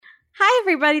Hi,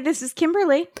 everybody. This is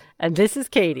Kimberly. And this is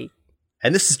Katie.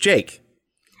 And this is Jake.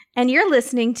 And you're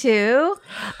listening to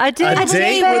A Date with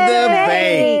the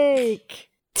Bake.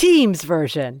 Teams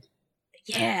version.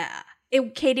 Yeah.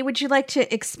 Katie, would you like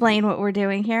to explain what we're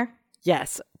doing here?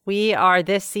 Yes. We are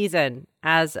this season,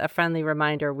 as a friendly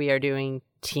reminder, we are doing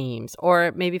teams.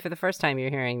 Or maybe for the first time you're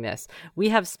hearing this. We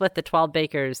have split the 12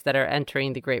 bakers that are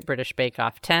entering the Great British Bake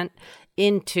Off tent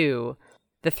into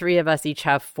the three of us each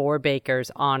have 4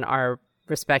 bakers on our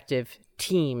respective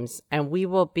teams. And we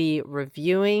will be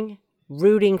reviewing,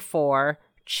 rooting for,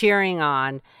 cheering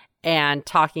on, and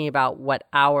talking about what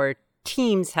our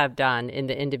teams have done in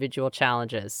the individual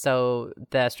challenges. So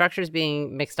the structure is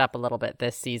being mixed up a little bit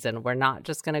this season. We're not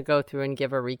just going to go through and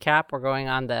give a recap. We're going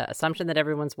on the assumption that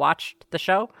everyone's watched the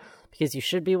show, because you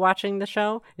should be watching the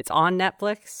show. It's on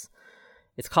Netflix.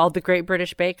 It's called The Great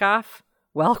British Bake Off.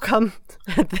 Welcome.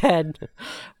 Then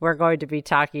we're going to be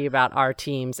talking about our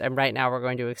teams. And right now we're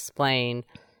going to explain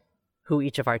who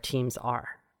each of our teams are.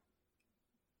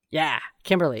 Yeah.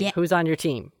 Kimberly, Who's on your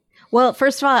team? Well,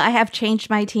 first of all, I have changed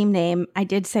my team name. I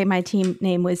did say my team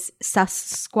name was Sus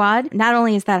Squad. Not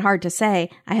only is that hard to say,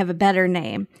 I have a better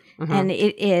name. Mm-hmm. And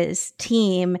it is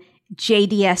Team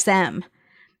JDSM,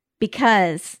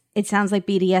 because it sounds like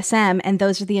BDSM, and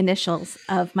those are the initials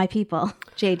of my people,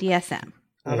 JDSM.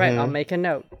 All right, I'll make a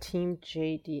note. Team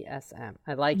JDSM.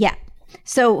 I like it. Yeah.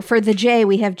 So for the J,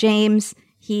 we have James.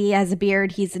 He has a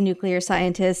beard. He's a nuclear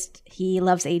scientist. He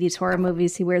loves 80s horror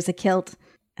movies. He wears a kilt,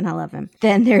 and I love him.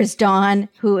 Then there's Dawn,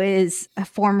 who is a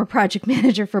former project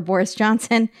manager for Boris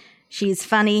Johnson. She's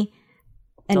funny,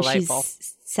 and delightful.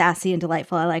 She's sassy and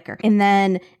delightful. I like her. And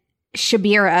then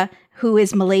Shabira, who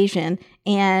is Malaysian,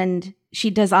 and she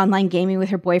does online gaming with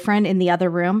her boyfriend in the other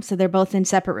room. So they're both in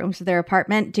separate rooms of their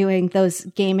apartment doing those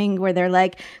gaming where they're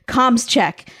like, comms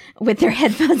check with their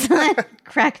headphones on.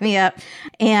 Crack me up.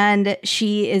 And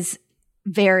she is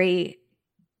very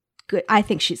good. I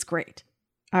think she's great.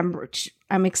 I'm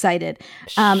excited.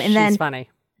 And she's then funny.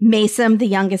 Mason, the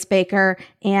youngest baker,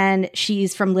 and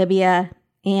she's from Libya,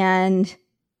 and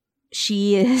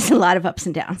she is a lot of ups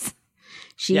and downs.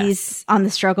 She's on the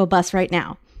struggle bus right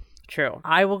now. True.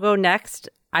 I will go next.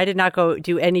 I did not go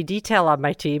do any detail on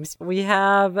my teams. We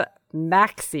have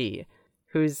Maxie,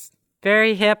 who's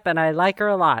very hip, and I like her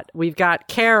a lot. We've got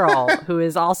Carole, who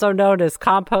is also known as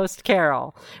Compost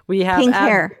Carole. We have pink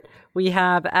hair. We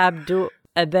have Abdul,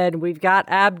 and then we've got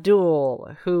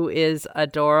Abdul, who is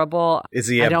adorable. Is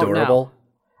he adorable?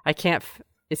 I can't.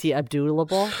 Is he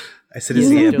Abdulable? I said, is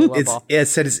he Abdulable?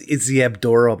 Is he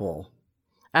adorable?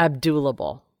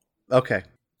 Abdulable. Okay.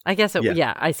 I guess it,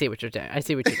 yeah, I see what you're doing.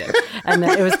 And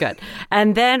then, it was good.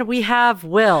 And then we have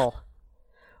Will.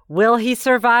 Will he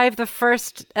survive the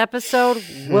first episode?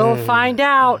 We'll find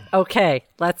out. Okay,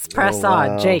 let's press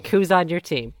on. Jake, who's on your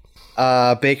team?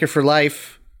 Baker for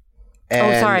life.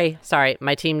 And Sorry.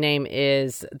 My team name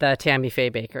is the Tammy Faye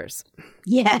Bakers.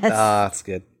 Yes. That's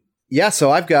good. Yeah, so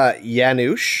I've got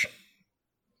Janusz.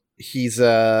 He's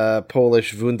a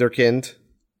Polish wunderkind.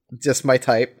 Just my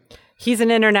type. He's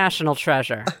an international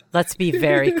treasure. Let's be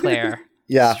very clear.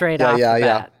 Straight off the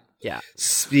bat. Yeah.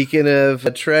 Speaking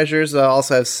of treasures, I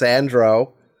also have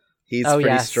Sandro. He's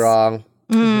pretty strong.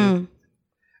 Mm.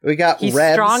 We got He's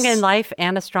Rebs. Strong in life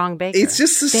and a strong baker. He's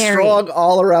just a strong,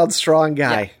 all-around strong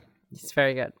guy. Yeah. He's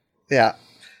very good. Yeah.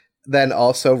 Then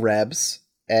also Rebs.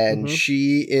 And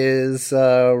she is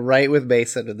right with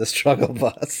Mason in the struggle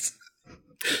bus.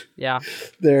 Yeah.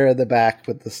 They're in the back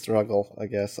with the struggle, I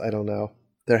guess. I don't know.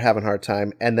 They're having a hard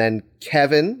time. And then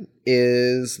Kevin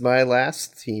is my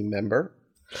last team member.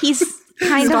 He's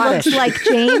kind of looks like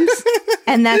James,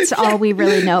 and that's all we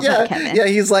really know about Kevin. Yeah,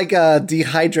 he's like a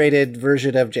dehydrated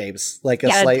version of James, like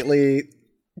a slightly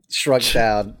shrunk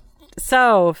down.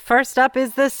 So, first up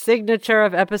is the signature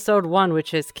of episode 1,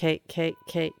 which is cake.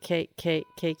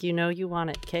 You know you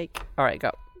want it, cake. All right,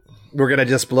 go. We're going to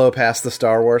just blow past the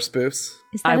Star Wars spoofs.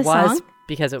 Is that a song?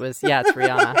 Because it was, it's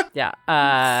Rihanna. Yeah.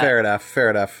 Fair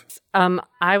enough.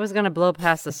 I was going to blow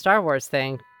past the Star Wars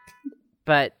thing,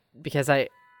 but because I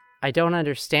don't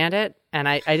understand it, and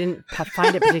I didn't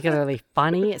find it particularly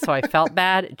funny, so I felt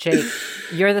bad. Jake,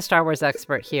 you're the Star Wars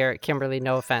expert here. Kimberly,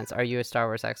 no offense. Are you a Star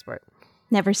Wars expert?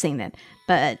 Never seen it,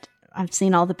 but I've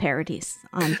seen all the parodies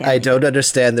on Family. I don't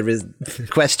understand the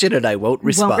question, and I won't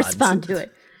respond. Won't respond to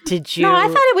it. Did you? No, I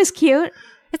thought it was cute.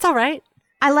 It's all right.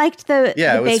 I liked the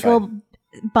bagel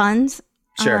buns.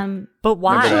 Sure. But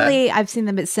why? Actually, I've seen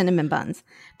them as cinnamon buns.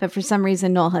 But for some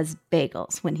reason, Noel has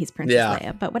bagels when he's Princess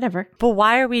Leia. But whatever. But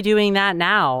why are we doing that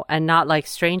now and not like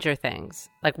Stranger Things?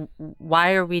 Like,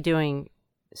 why are we doing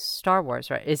Star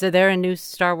Wars, right? Is there a new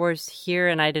Star Wars here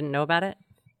and I didn't know about it?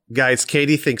 Guys,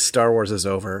 Katie thinks Star Wars is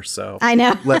over, so I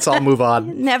know. Let's all move on.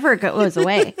 It never goes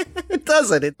away. It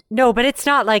doesn't. No, but it's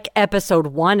not like episode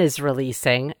 1 is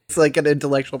releasing. It's like an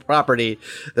intellectual property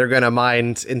they're going to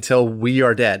mind until we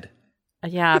are dead.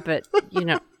 Yeah, but,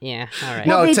 yeah, all right.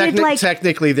 No, Well,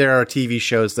 technically there are TV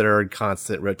shows that are in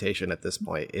constant rotation at this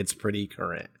point. It's pretty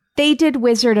current. They did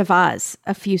Wizard of Oz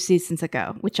a few seasons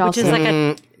ago, which is like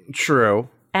a... True.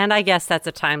 And I guess that's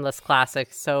a timeless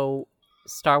classic, so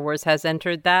Star Wars has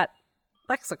entered that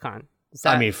lexicon.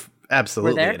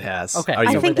 Absolutely it has. Okay.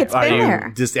 I think it's been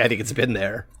there. I think it's been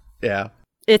there. Yeah.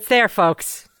 It's there,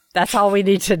 folks. That's all we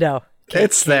need to know.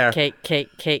 It's there. Cake.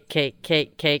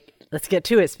 Let's get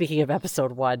to it. Speaking of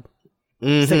episode 1,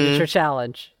 signature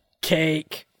challenge.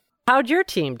 Cake. How'd your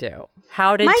team do?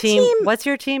 What's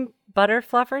your team? Butter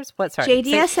Fluffers? What? Sorry.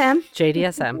 JDSM.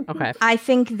 JDSM. Okay. I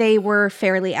think they were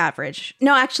fairly average.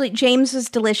 No, actually, James was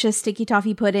delicious. Sticky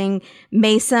toffee pudding.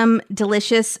 Mason,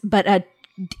 delicious, but a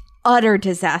utter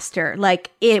disaster.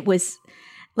 Like, it was...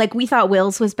 Like, we thought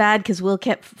Will's was bad because Will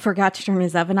forgot to turn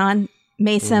his oven on.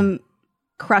 Mason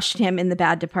crushed him in the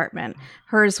bad department.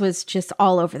 Hers was just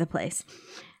all over the place.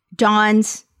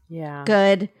 Dawn's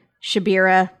good.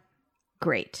 Shabira,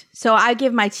 great. So I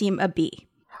give my team a B.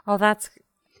 Oh, that's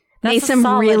Mason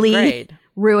really grade.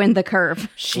 Ruined the curve.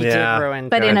 She did ruin,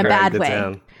 but in a bad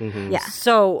way. Mm-hmm. Yeah.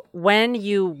 So when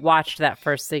you watched that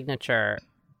first signature,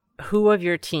 who of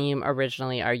your team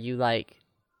originally are you like,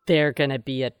 they're going to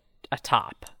be a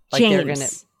top? Like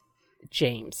James.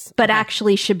 James. But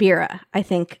actually Shabira, I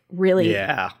think, really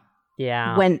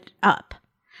went up.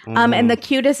 And the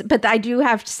cutest, but I do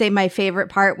have to say my favorite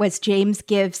part was James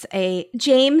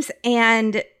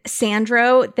and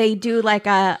Sandro, they do like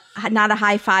not a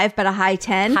high 5, but a high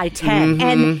 10. High 10.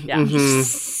 And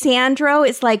Sandro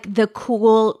is like the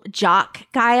cool jock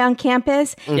guy on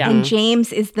campus. And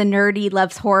James is the nerdy,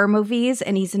 loves horror movies,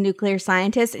 and he's a nuclear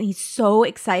scientist. And he's so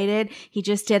excited. He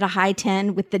just did a high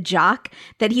 10 with the jock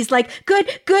that he's like, good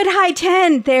high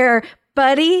 10 there,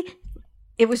 buddy.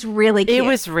 It was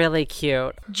really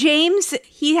cute. James,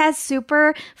 he has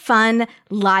super fun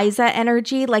Liza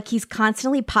energy. Like, he's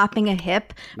constantly popping a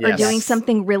hip or doing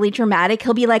something really dramatic.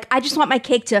 He'll be like, I just want my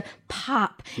cake to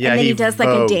pop. Yeah, and then he does like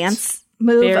a dance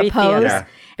move, a pose. Theater.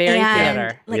 Very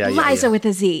theater. Like Liza with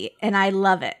a Z. And I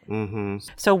love it. Mm-hmm.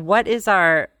 So what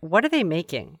are they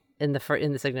making in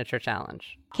the signature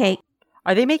challenge? Cake.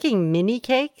 Are they making mini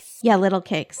cakes? Yeah, little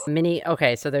cakes.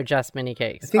 Okay, so they're just mini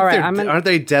cakes. I think aren't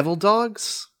they devil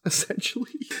dogs,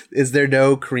 essentially? Is there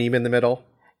no cream in the middle?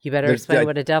 You better explain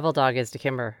what a devil dog is to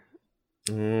Kimber.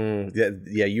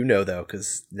 Yeah, you know, though,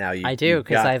 because now you... I do,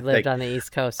 because I've lived on the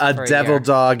East Coast for a devil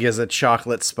dog is a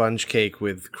chocolate sponge cake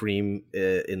with cream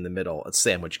in the middle. A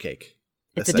sandwich cake.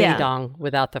 It's a ding-dong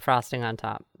without the frosting on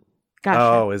top. Gotcha.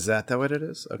 Oh, is that what it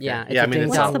is? Okay. Yeah,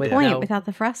 what's the point without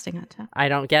the frosting on top? I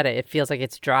don't get it. It feels like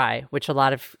it's dry, which a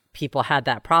lot of people had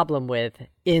that problem with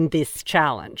in this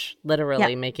challenge.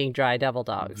 Literally making dry devil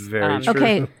dogs. Very true.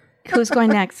 Okay, who's going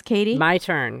next, Katie? My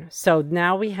turn. So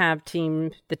now we have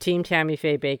the team Tammy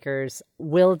Faye Bakers.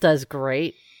 Will does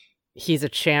great. He's a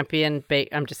champion.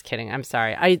 I'm just kidding. I'm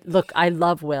sorry. I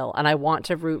love Will, and I want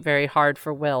to root very hard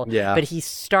for Will. Yeah. But he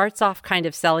starts off kind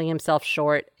of selling himself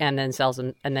short, and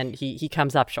then he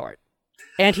comes up short,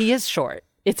 and he is short.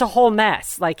 It's a whole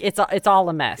mess. Like it's all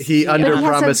a mess. He under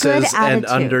promises and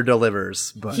under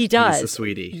delivers. But he does. He's a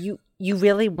sweetie. You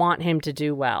really want him to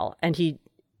do well,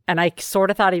 and I sort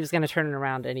of thought he was going to turn it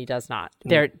around, and he does not.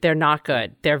 They're not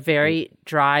good. They're very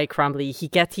dry, crumbly. He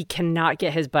cannot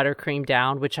get his buttercream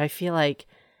down, which I feel like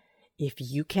if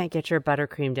you can't get your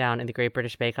buttercream down in the Great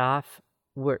British Bake Off,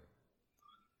 you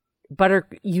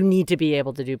need to be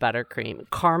able to do buttercream.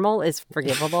 Caramel is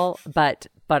forgivable, but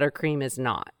buttercream is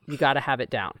not. You got to have it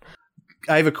down.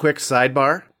 I have a quick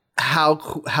sidebar.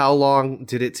 How long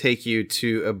did it take you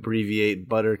to abbreviate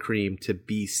buttercream to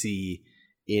BC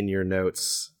in your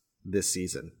notes this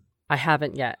season? I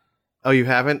haven't yet. Oh, you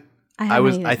haven't?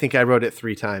 I think I wrote it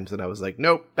 3 times, and I was like,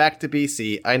 nope, back to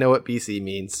BC. I know what BC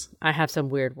means. I have some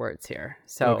weird words here,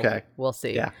 so we'll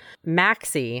see. Yeah.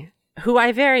 Maxie, who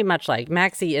I very much like.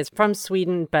 Maxie is from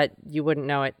Sweden, but you wouldn't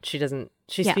know it. She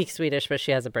speaks Swedish, but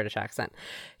she has a British accent.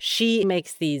 She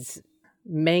makes these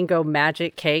mango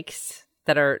magic cakes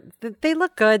they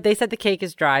look good. They said the cake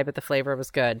is dry, but the flavor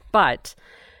was good. But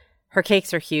her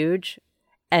cakes are huge,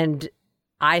 and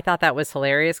I thought that was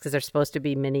hilarious because they're supposed to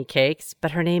be mini cakes,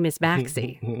 but her name is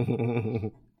Maxie.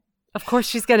 Of course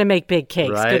she's going to make big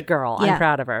cakes. Right? Good girl. Yeah. I'm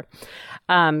proud of her.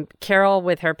 Carole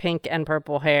with her pink and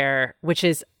purple hair, which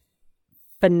is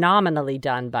phenomenally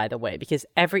done, by the way, because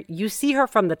you see her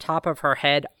from the top of her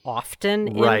head often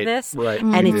in this,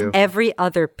 and it's every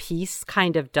other piece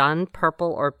kind of done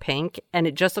purple or pink, and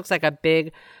it just looks like a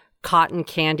big cotton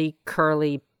candy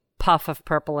curly puff of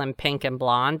purple and pink and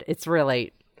blonde. It's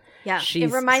really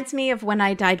it reminds me of when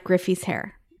I dyed Griffey's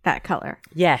hair that color.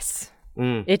 Yes.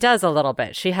 It does a little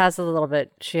bit. She has a little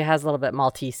bit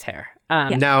Maltese hair.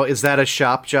 Now, is that a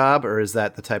shop job, or is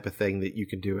that the type of thing that you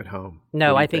can do at home?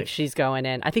 No, I think she's going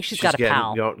in. I think she's got a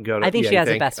pal. I think she has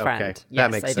a best friend. Okay.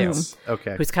 Yes, that makes sense.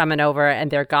 Okay. Who's coming over, and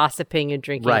they're gossiping and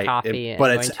drinking coffee.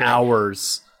 But it's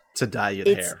hours to dye your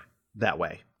hair that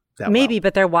way. Maybe,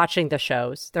 but they're watching the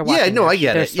shows. They're watching I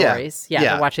get their it. Stories. Yeah,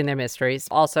 they're watching their mysteries.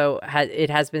 Also,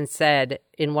 it has been said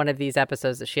in one of these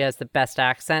episodes that she has the best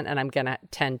accent, and I'm going to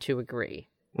tend to agree.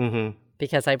 Mm-hmm.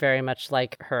 Because I very much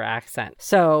like her accent.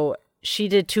 So she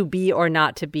did To Be or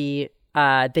Not to Be.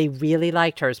 They really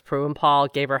liked hers. Prue and Paul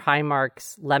gave her high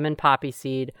marks. Lemon poppy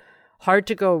seed. Hard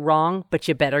to go wrong, but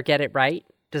you better get it right.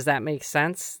 Does that make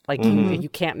sense? Like, you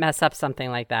can't mess up something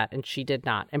like that. And she did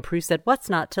not. And Prue said, what's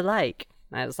not to like?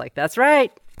 And I was like, that's right.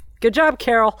 Good job,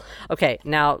 Carole. Okay,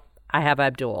 now I have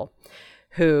Abdul,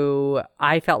 who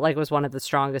I felt like was one of the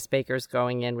strongest bakers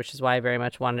going in, which is why I very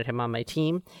much wanted him on my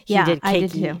team. I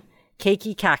did too.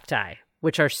 Cakey cacti,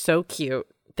 which are so cute.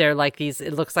 They're like these,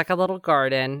 it looks like a little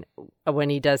garden when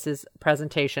he does his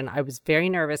presentation. I was very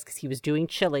nervous because he was doing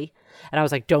chili. And I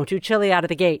was like, don't do chili out of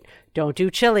the gate. Don't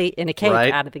do chili in a cake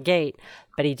out of the gate.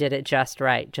 But he did it just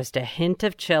right. Just a hint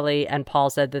of chili. And Paul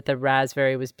said that the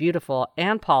raspberry was beautiful.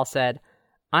 And Paul said,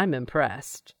 I'm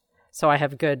impressed. So I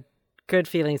have good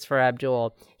feelings for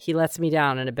Abdul. He lets me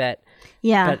down in a bit.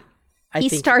 Yeah. But he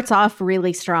starts off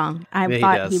really strong. I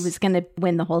thought he was going to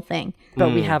win the whole thing.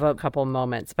 But we have a couple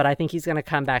moments. But I think he's going to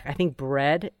come back. I think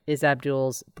bread is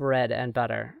Abdul's bread and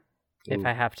butter, if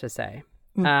I have to say.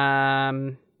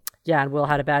 And Will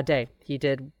had a bad day. He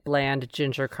did bland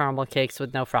ginger caramel cakes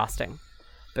with no frosting.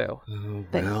 Boo. Oh,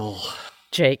 well.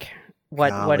 Jake,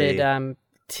 what did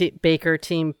Team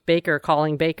Baker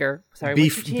calling Baker? Sorry,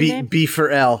 what's your team name? B for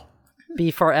L.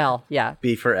 B for L, yeah.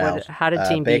 B for L. How did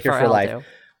Team B Baker for L do?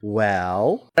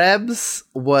 Well, Rebs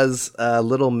was a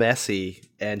little messy,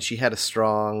 and she had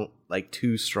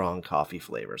too strong coffee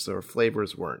flavors, so her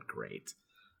flavors weren't great,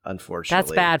 unfortunately.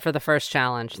 That's bad for the first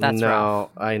challenge. That's rough.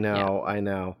 I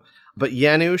know. But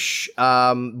Janusz,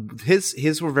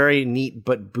 his were very neat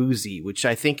but boozy, which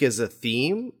I think is a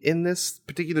theme in this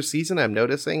particular season. I'm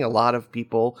noticing a lot of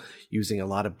people using a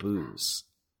lot of booze.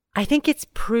 I think it's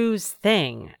Prue's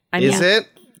thing. Is it?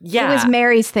 Yeah. It was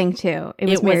Mary's thing, too.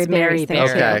 It was Mary's thing,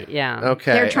 too. Okay. Yeah.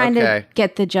 Okay. They're trying to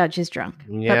get the judges drunk.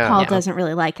 Yeah. But Paul doesn't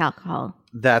really like alcohol.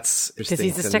 That's interesting.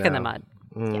 Because he's a stick in the mud.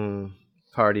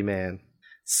 Party man.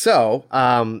 So,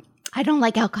 I don't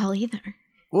like alcohol either.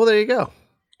 Well, there you go.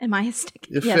 Am I a stick?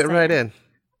 You fit right in.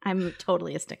 I'm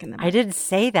totally a stick in the mud. I didn't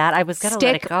say that. I was going to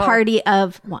let it go. Stick party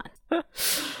of one.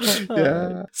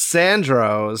 Yeah.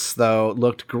 Sandro's, though,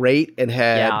 looked great and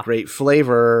had great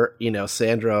flavor.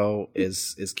 Sandro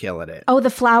is killing it. Oh,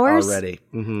 the flowers? Already.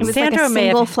 Mm-hmm. It was like a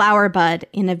single flower bud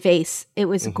in a vase. It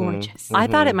was gorgeous. I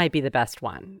thought it might be the best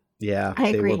one. Yeah. I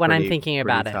agree. When I'm thinking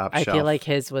about it, I feel like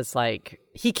his was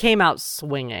he came out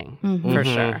swinging for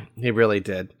sure. He really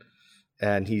did.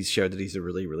 And he showed that he's a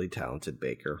really, really talented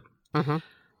baker. Mm-hmm.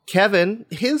 Kevin,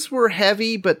 his were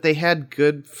heavy, but they had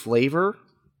good flavor,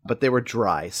 but they were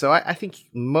dry. So I think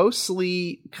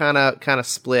mostly kind of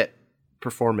split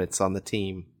performance on the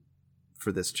team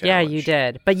for this challenge. Yeah, you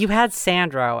did. But you had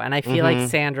Sandro, and I feel like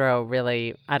Sandro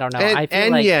really, I don't know.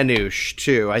 And Janusz,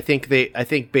 too. I think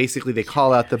basically they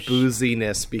call out the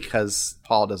booziness because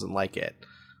Paul doesn't like it.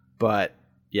 But,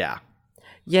 yeah.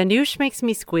 Janusz makes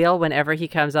me squeal whenever he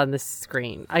comes on the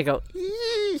screen. I go,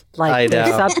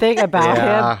 there's something about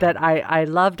him that I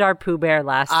loved our Pooh Bear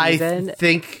last season.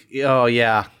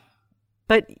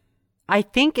 But I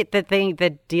think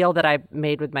the deal that I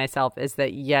made with myself is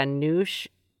that Janusz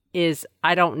is,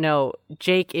 I don't know,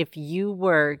 Jake, if you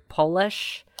were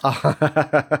Polish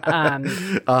and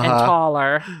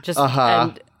taller,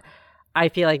 and I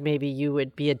feel like maybe you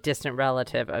would be a distant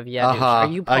relative of Janusz. Are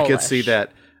you Polish? I could see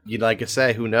that. You'd like to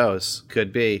say, who knows?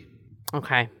 Could be.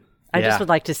 Okay. I just would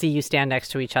like to see you stand next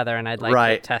to each other, and I'd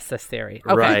like to test this theory.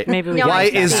 Okay, right. Maybe we Why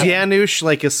is Janusz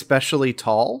especially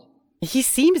tall? He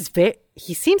seems like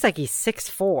he's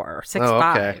 6'4", 6'5". Oh,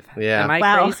 okay. Yeah. Am I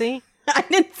crazy? I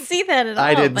didn't see that at all.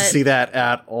 I didn't see that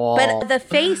at all. But the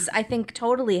face, I think,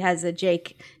 totally has a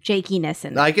Jakiness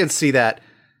in it. I can see that.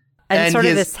 And sort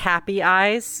of this happy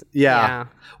eyes. Yeah.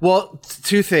 Well,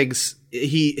 two things.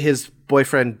 His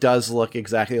boyfriend does look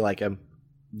exactly like him.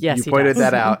 Yes, you he pointed does.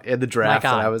 that out in the draft,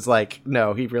 God. and I was like,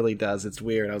 no, he really does. It's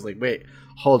weird. I was like, wait,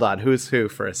 hold on, who's who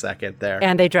for a second there?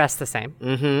 And they dress the same.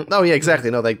 Mm-hmm. Oh yeah,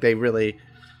 exactly. No, like they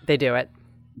do it.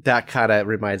 That kind of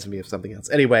reminds me of something else.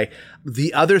 Anyway,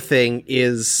 the other thing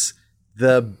is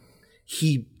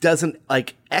he doesn't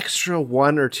like extra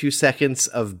 1 or 2 seconds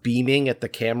of beaming at the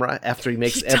camera after he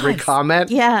makes every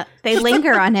comment. Yeah, they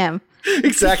linger on him.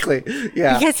 Exactly.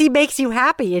 Yeah. Because he makes you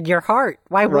happy in your heart.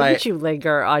 Why wouldn't you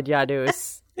linger on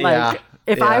Janusz? Like,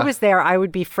 if I was there, I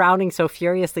would be frowning so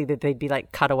furiously that they'd be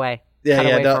like, cut away.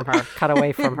 From her. Cut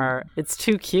away from her. It's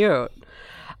too cute.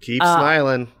 Keep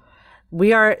smiling.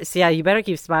 We are, so yeah, you better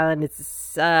keep smiling.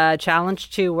 It's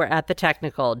challenge 2. We're at the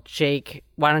technical. Jake,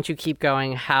 why don't you keep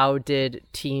going? How did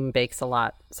Team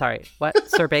Bakes-A-Lot? Sorry, what?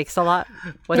 Sir Bakes-A-Lot?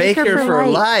 Baker for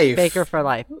life. Baker for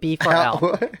life.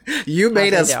 B4L. You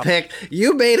made us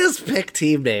pick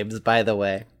team names, by the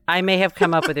way. I may have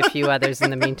come up with a few others in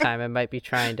the meantime. I might be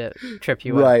trying to trip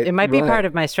you up. It might be part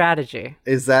of my strategy.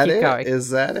 Is that keep it? Going.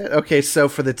 Is that it? Okay, so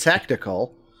for the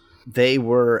technical, they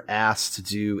were asked to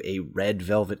do a red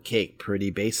velvet cake.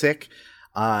 Pretty basic.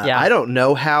 I don't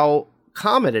know how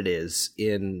common it is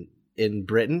in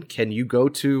Britain. Can you go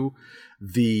to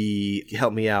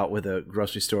help me out with a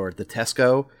grocery store, the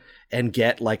Tesco, and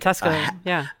get like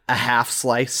a half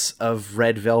slice of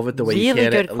red velvet the way you can? Really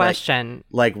good question.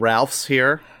 Like Ralph's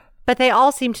here. But they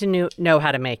all seem to know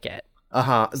how to make it.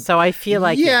 Uh-huh. So I feel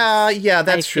like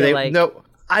that's true.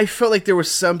 I felt like there were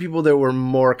some people that were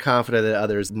more confident than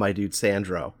others. My dude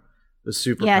Sandro was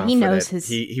super confident. He knows his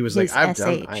he was like,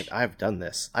 I've done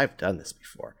this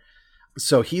before.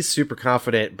 So he's super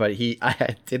confident, but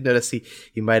I did notice he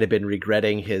might have been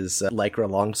regretting his lycra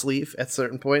long sleeve at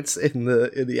certain points in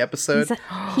the episode.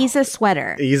 He's a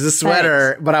sweater. He's a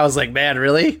sweater, but I was like, man,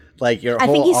 really? Like your whole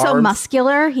I think he's arms? so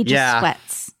muscular, he just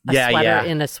sweats. A sweater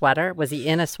in a sweater? Was he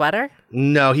in a sweater?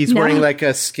 No, he's wearing like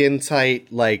a skin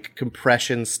tight, like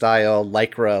compression style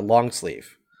lycra long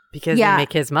sleeve. Because they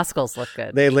make his muscles look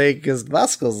good. They make his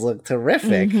muscles look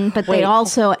terrific. Mm-hmm, but they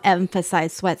also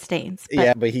emphasize sweat stains.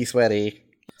 But he's sweaty.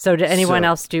 So did anyone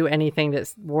else do anything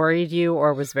that worried you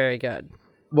or was very good?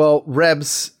 Well,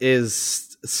 Rebs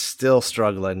is still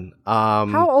struggling.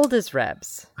 How old is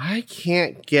Rebs? I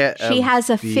can't get She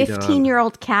has a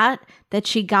 15-year-old cat that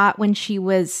she got when she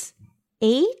was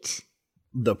 8?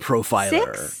 The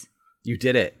profiler. 6? You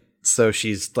did it. So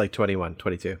she's like 21,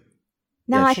 22.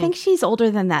 No, I think she's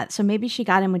older than that. So maybe she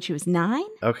got him when she was 9.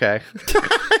 Okay.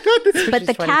 But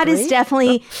the cat is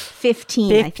definitely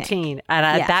 15, I think. 15.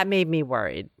 And that made me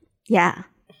worried. Yeah.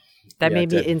 That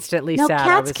made me instantly sad. sad.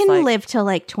 Cats can live till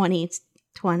like 20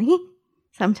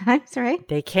 sometimes, right?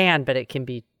 They can, but it can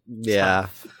be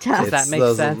tough. Does that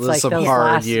make sense? Like some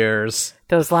hard years.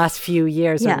 Those last few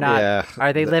years are not. Yeah.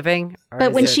 Are they living?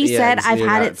 But when she said, I've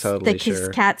had his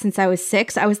cat since I was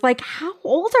 6, I was like, how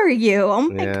old are you? Oh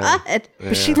my God. Yeah.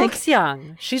 But she looks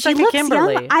young. She's like a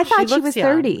Kimberly. Young. I thought she was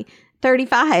 30,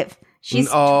 35. She's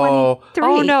 23.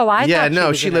 Oh, no. I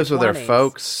thought she lives with her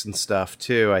folks and stuff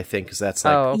too, I think, because that's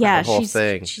like the whole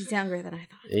thing. She's younger than I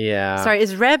thought. Yeah. Sorry,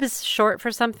 is Rebs short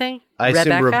for something? I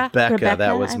assume Rebecca.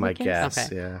 That was my guess.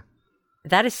 Okay. Yeah.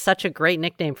 That is such a great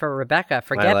nickname for Rebecca.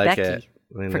 Forget Becky.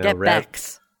 Forget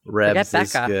Bex. Rebs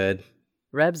is good.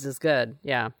 Rebs is good.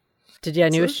 Yeah. Did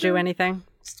Janusz do anything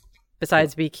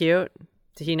besides be cute?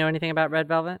 Did he know anything about red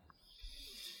velvet?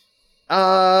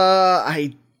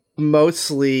 I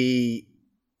mostly.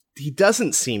 He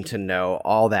doesn't seem to know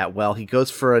all that well. He goes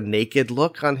for a naked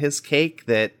look on his cake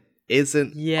that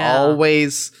isn't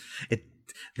always.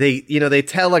 They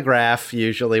telegraph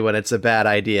usually when it's a bad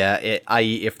idea.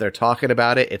 I.e., if they're talking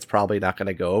about it, it's probably not going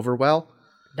to go over well.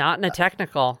 Not in a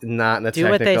technical. Do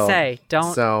what they say.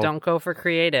 Don't go for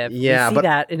creative. Yeah, we see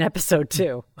that in episode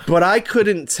 2. But I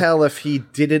couldn't tell if he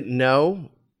didn't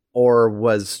know or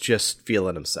was just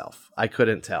feeling himself. I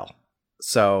couldn't tell.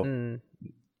 So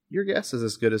your guess is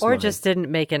as good as mine. Or just didn't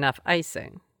make enough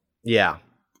icing. Yeah.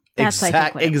 That's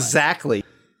exactly.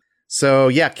 So,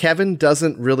 yeah, Kevin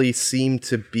doesn't really seem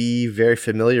to be very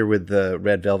familiar with the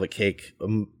red velvet cake.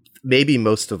 Maybe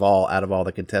most of all, out of all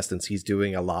the contestants, he's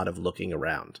doing a lot of looking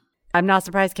around. I'm not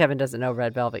surprised Kevin doesn't know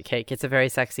red velvet cake. It's a very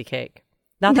sexy cake.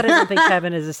 Not that I don't think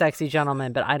Kevin is a sexy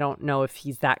gentleman, but I don't know if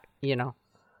he's that, He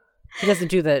doesn't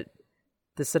do the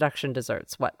seduction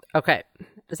desserts. What? Okay.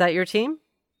 Is that your team?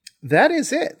 That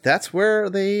is it. That's where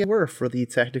they were for the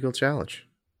technical challenge.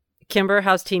 Kimber,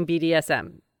 how's team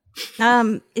BDSM?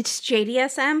 It's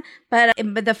JDSM, but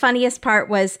the funniest part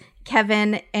was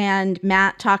Kevin and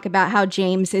Matt talk about how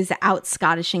James is out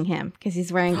Scottishing him because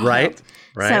he's wearing a kilt.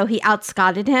 Right. So he out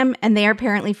Scotted him, and they are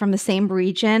apparently from the same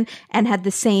region and had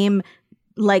the same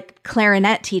like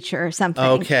clarinet teacher or something.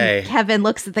 Okay. And Kevin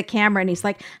looks at the camera and he's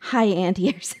like, "Hi, Andy,"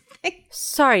 or something.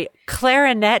 Sorry,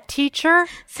 clarinet teacher?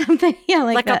 Something, yeah,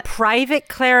 like a that. private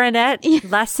clarinet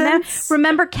lesson?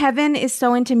 Remember, Kevin is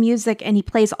so into music and he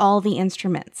plays all the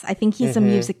instruments. I think he's a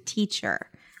music teacher.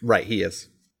 Right, he is.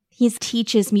 He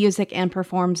teaches music and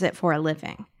performs it for a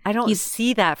living. I don't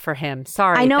see that for him.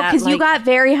 Sorry. I know, because you got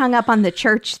very hung up on the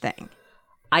church thing.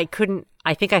 I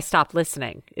think I stopped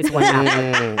listening is what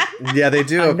happened. Yeah, they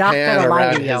do a pan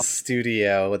around to you. his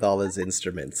studio with all his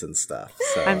instruments and stuff.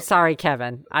 So. I'm sorry,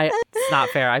 Kevin. It's not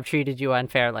fair. I've treated you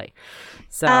unfairly.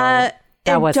 So that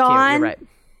was cute. You're right.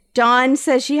 Dawn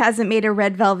says she hasn't made a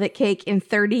red velvet cake in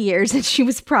 30 years and she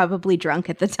was probably drunk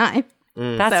at the time.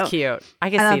 That's cute. I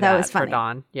can see that was funny. For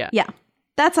Dawn. Yeah. Yeah.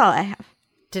 That's all I have.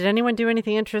 Did anyone do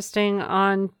anything interesting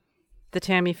on the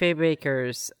Tammy Faye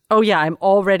Bakers? Oh, yeah. I'm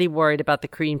already worried about the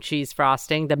cream cheese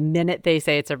frosting. The minute they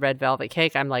say it's a red velvet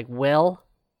cake, I'm like, Will?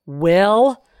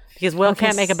 Because Will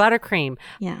can't make a buttercream.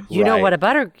 Yeah. You know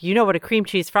what a cream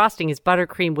cheese frosting is,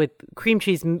 buttercream with cream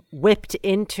cheese whipped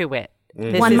into it.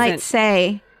 One might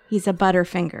say he's a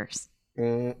Butterfingers.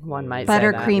 One might say that.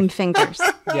 Buttercream fingers.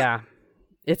 Yeah.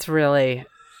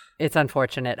 It's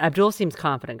unfortunate. Abdul seems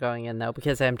confident going in, though,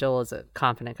 because Abdul is a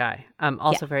confident guy.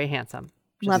 Also very handsome.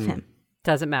 Love him.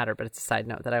 Doesn't matter, but it's a side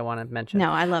note that I want to mention. No,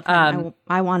 I love him.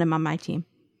 I want him on my team.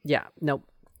 Yeah. Nope.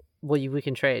 Well, we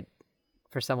can trade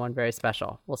for someone very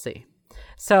special. We'll see.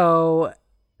 So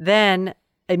then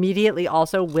immediately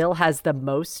also Will has the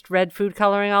most red food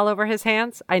coloring all over his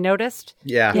hands, I noticed.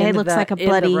 Yeah. Yeah, it looks like a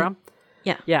bloody...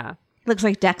 Yeah. Yeah. Looks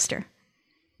like Dexter.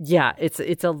 Yeah,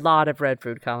 it's a lot of red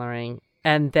food coloring.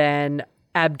 And then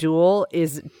Abdul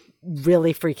is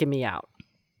really freaking me out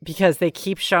because they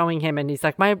keep showing him and he's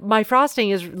like, my frosting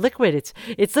is liquid.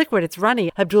 It's liquid. It's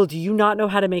runny. Abdul, do you not know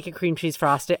how to make a cream cheese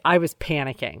frosting? I was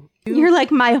panicking. You're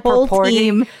like, my whole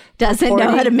team doesn't know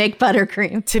how to make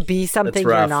buttercream. To be something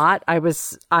you're not. I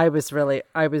was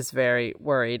very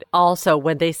worried. Also,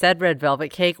 when they said red velvet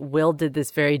cake, Will did this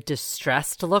very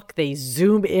distressed look. They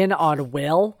zoom in on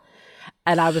Will.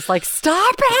 And I was like,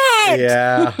 stop it!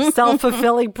 Yeah.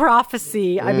 Self-fulfilling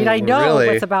prophecy. I mean, I know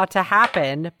what's about to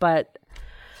happen, but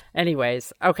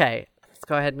anyways, okay. Let's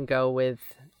go ahead and go with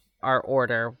our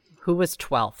order. Who was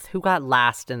 12th? Who got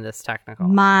last in this technical?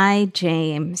 My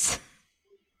James.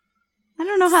 I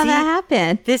don't know how that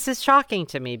happened. This is shocking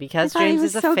to me because James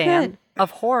is a fan of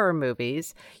horror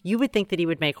movies. You would think that he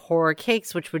would make horror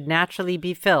cakes, which would naturally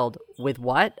be filled with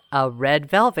what? A red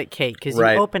velvet cake. Because you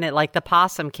open it like the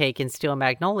possum cake in Steel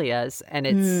Magnolias, and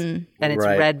it's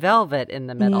red velvet in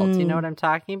the middle. Do you know what I'm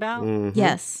talking about? Mm-hmm.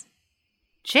 Yes.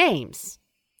 James.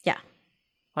 Yeah.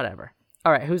 Whatever.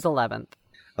 All right. Who's 11th?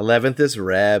 11th is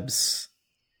Rebs.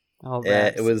 Oh,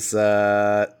 Rebs.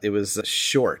 It was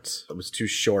short. It was too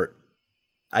short.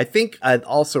 I think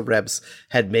also Rebs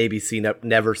had maybe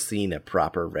never seen a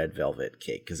proper red velvet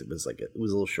cake because it was a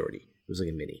little shorty. It was like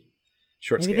a mini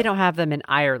short. Maybe scale. they don't have them in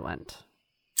Ireland.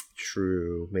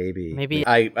 True, maybe.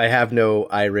 I have no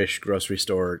Irish grocery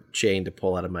store chain to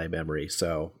pull out of my memory,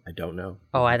 so I don't know.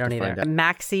 Oh, I don't either.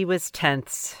 Maxie was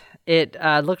 10th. It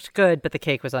looked good, but the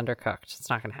cake was undercooked. It's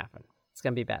not going to happen. It's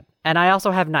going to be bad. And I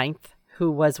also have 9th,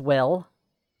 who was Will.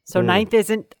 So 9th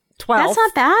isn't 12th. That's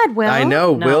not bad, Will. I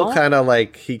know. No. Will kind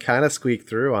of squeaked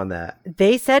through on that.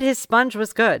 They said his sponge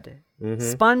was good. Mm-hmm.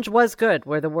 Sponge was good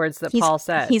were the words that Paul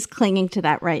said. He's clinging to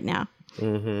that right now.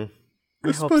 Mm-hmm.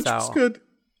 I hope so. Was good.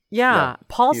 Yeah,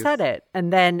 Paul said it.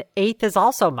 And then 8th is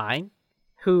also mine,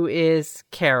 who is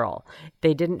Carole.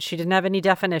 She didn't have any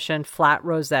definition, flat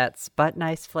rosettes, but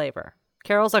nice flavor.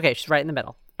 Carole's okay. She's right in the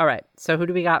middle. All right. So who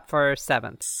do we got for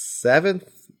 7th? 7th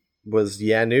was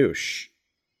Janusz.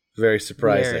 Very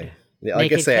surprising. Weird.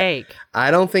 Like Naked I say, cake. I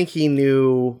don't think he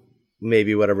knew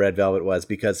maybe what a red velvet was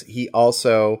because he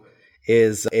also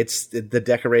it's the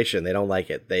decoration. They don't like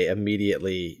it. They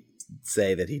immediately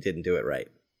say that he didn't do it right,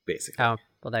 basically. Oh,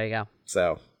 well, there you go.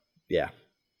 So, yeah.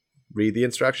 Read the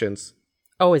instructions.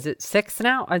 Oh, is it 6th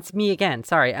now? It's me again.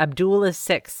 Sorry. Abdul is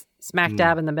 6th. Smack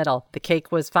dab in the middle. The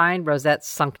cake was fine. Rosette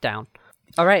sunk down.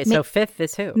 All right. So 5th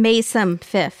is who? Mason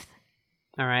 5th.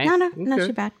 All right. No, not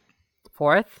too bad.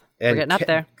 4th? And we're getting up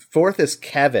there. 4th is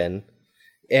Kevin.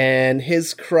 And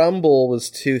his crumble was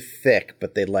too thick,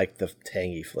 but they liked the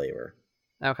tangy flavor.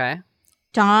 Okay.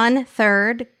 Dawn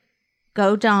 3rd.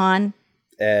 Go Dawn.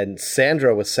 And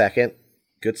Sandra was 2nd.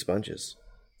 Good sponges.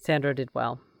 Sandra did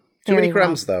well. Too many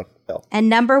crumbs, though. And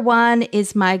number 1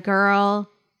 is my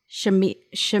girl,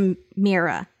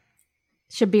 Shabira.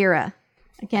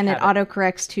 Again, it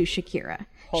autocorrects to Shakira.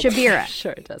 Shabira.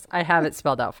 Sure it does. I have it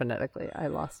spelled out phonetically. I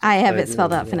lost it. I have it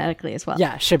spelled out phonetically as well.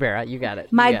 Yeah, Shabira, you got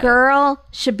it. My girl,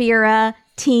 Shabira,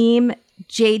 team,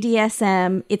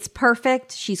 JDSM. It's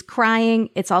perfect. She's crying.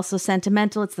 It's also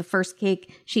sentimental. It's the first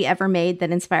cake she ever made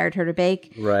that inspired her to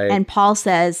bake. Right. And Paul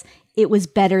says it was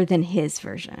better than his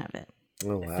version of it.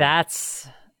 Oh, wow. That's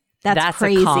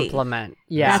crazy. a compliment.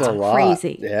 Yeah. That's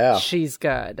crazy. Yeah. She's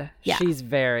good. Yeah. She's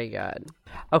very good.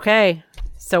 Okay,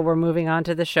 so we're moving on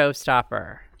to the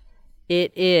showstopper.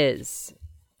 It is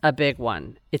a big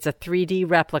one. It's a 3D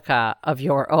replica of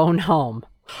your own home,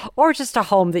 or just a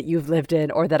home that you've lived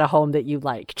in, or a home that you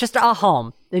like. Just a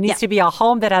home. It needs to be a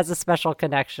home that has a special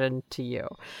connection to you.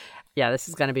 Yeah, this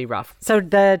is going to be rough. So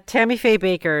the Tammy Faye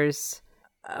Bakers,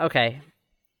 okay,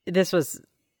 this was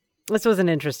an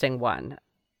interesting one.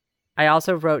 I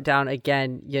also wrote down,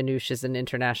 again, Janusz is an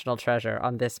international treasure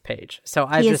on this page. So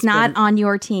he is not on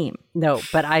your team. No,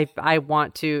 but I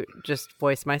want to just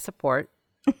voice my support.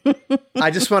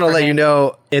 I just want to let you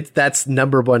know that's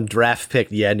number one draft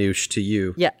pick Janusz to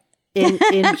you. Yeah. In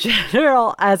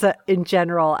general, as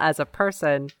a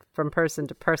person, from person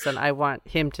to person, I want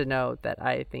him to know that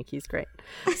I think he's great.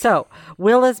 So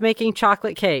Will is making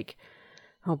chocolate cake.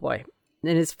 Oh boy.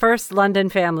 In his first London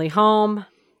family home,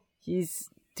 he's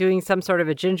doing some sort of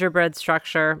a gingerbread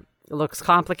structure. It looks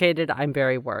complicated. I'm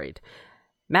very worried.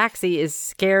 Maxie is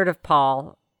scared of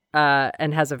Paul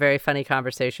and has a very funny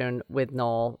conversation with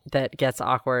Noel that gets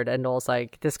awkward. And Noel's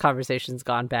like, this conversation's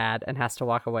gone bad, and has to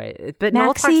walk away. But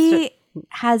Maxie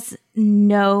has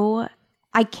no...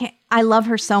 I love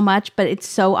her so much, but it's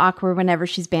so awkward whenever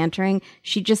she's bantering.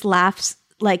 She just laughs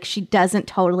like she doesn't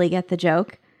totally get the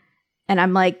joke. And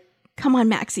I'm like, come on,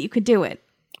 Maxie, you could do it.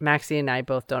 Maxie and I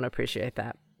both don't appreciate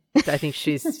that. I think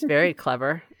she's very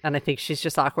clever, and I think she's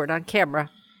just awkward on camera.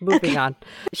 Moving on.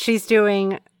 She's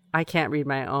doing, I can't read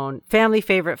my own, family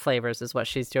favorite flavors is what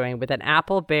she's doing, with an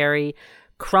apple berry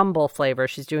crumble flavor.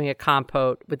 She's doing a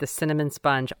compote with a cinnamon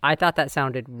sponge. I thought that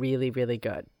sounded really, really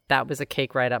good. That was a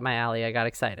cake right up my alley. I got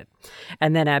excited.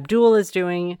 And then Abdul is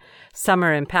doing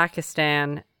summer in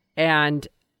Pakistan, and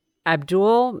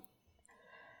Abdul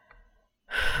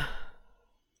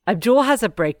has a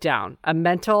breakdown, a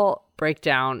mental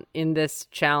breakdown in this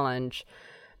challenge,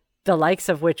 the likes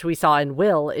of which we saw in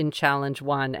Will in challenge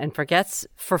 1, and forgets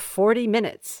for 40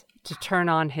 minutes to turn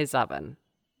on his oven.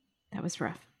 That was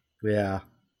rough. Yeah.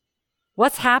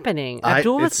 What's happening?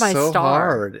 Abdul was my so star.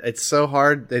 Hard. It's so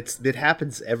hard. It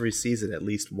happens every season at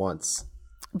least once.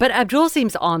 But Abdul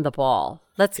seems on the ball.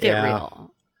 Let's get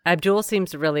real. Abdul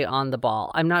seems really on the ball.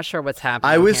 I'm not sure what's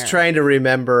happening. I was trying to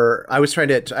remember. I was trying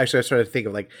to think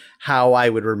of like how I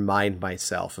would remind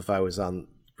myself if I was on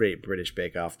Great British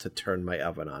Bake Off to turn my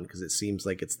oven on, because it seems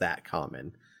like it's that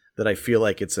common that I feel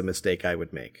like it's a mistake I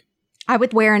would make. I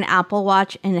would wear an Apple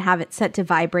Watch and have it set to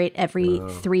vibrate every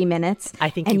 3 minutes. I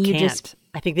think you can't.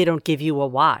 I think they don't give you a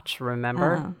watch,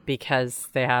 remember? Because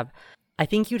they have... I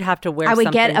think you'd have to wear something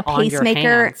on your hands. I would get a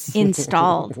pacemaker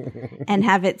installed and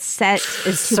have it set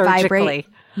to vibrate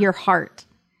your heart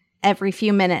every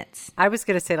few minutes. I was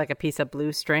going to say like a piece of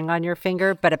blue string on your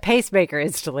finger, but a pacemaker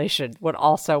installation would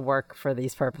also work for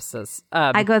these purposes.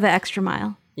 I go the extra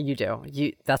mile. You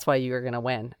do. That's why you're going to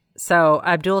win. So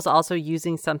Abdul's also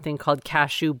using something called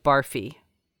cashew barfi.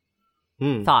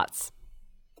 Thoughts?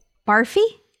 Barfi?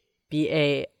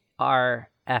 Barfi.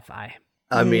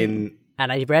 I mean...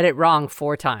 And I read it wrong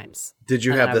 4 times. Did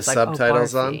you have the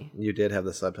subtitles on? You did have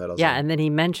the subtitles on. Yeah, and then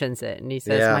he mentions it, and he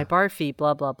says, my barfi,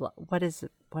 blah, blah, blah. What is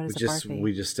it? What is a barfi?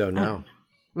 We just don't know.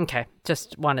 Okay,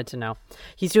 just wanted to know.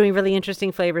 He's doing really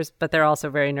interesting flavors, but they're also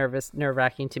very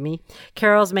nerve-wracking to me.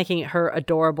 Carole's making her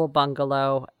adorable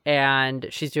bungalow, and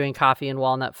she's doing coffee and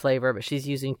walnut flavor, but she's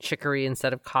using chicory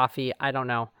instead of coffee. I don't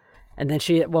know. And then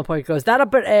she at one point goes, "That'll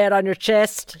put air on your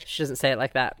chest." She doesn't say it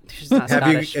like that. She's not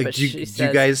Scottish, but she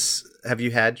says, have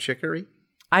you had chicory?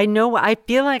 I know. I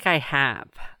feel like I have.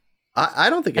 I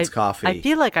don't think it's coffee. I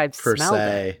feel like I've smelled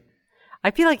se. it.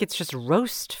 I feel like it's just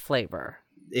roast flavor.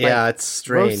 Yeah, like it's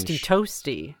strange. Roasty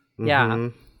toasty. Yeah.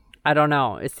 I don't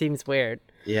know. It seems weird.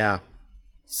 Yeah.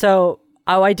 So,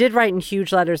 I did write in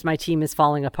huge letters, my team is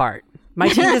falling apart. My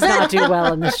team does not do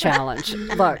well in this challenge.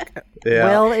 Look,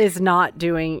 Will is not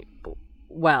doing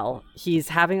well. He's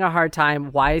having a hard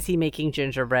time. Why is he making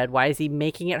gingerbread? Why is he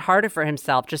making it harder for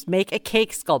himself? Just make a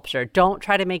cake sculpture. Don't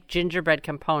try to make gingerbread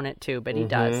component too, but he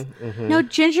does. No,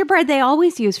 gingerbread they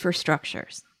always use for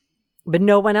structures. But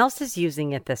no one else is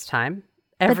using it this time.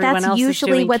 Everyone but that's else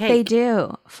usually is doing what cake. they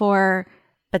do for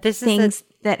things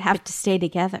that have to stay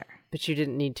together. But you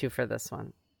didn't need to for this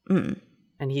one.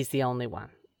 And he's the only one.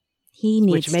 He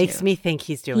needs Which makes me think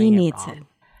he's doing he it needs wrong. it.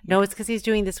 No, it's because he's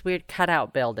doing this weird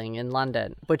cutout building in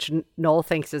London, which Noel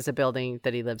thinks is a building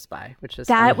that he lives by, which is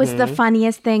That was the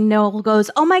funniest thing. Noel goes,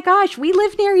 "Oh my gosh, we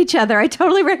live near each other. I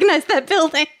totally recognize that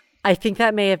building." I think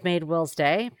that may have made Will's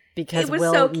day because It was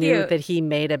Will so knew cute. that he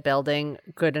made a building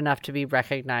good enough to be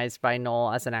recognized by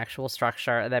Noel as an actual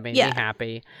structure. And that made me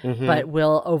happy. But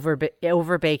Will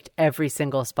overbaked every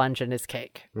single sponge in his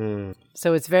cake.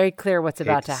 So it's very clear what's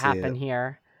about to happen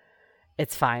here.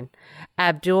 It's fine.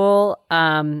 Abdul,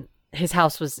 his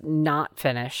house was not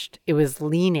finished. It was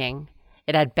leaning.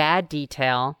 It had bad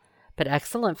detail, but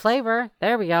excellent flavor.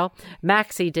 There we go.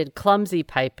 Maxie did clumsy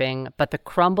piping, but the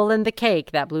crumble in the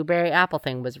cake, that blueberry apple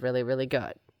thing, was really, really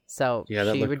good. So she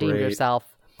redeemed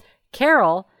herself.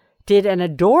 Carole did an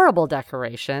adorable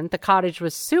decoration. The cottage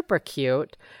was super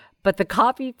cute, but the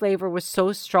coffee flavor was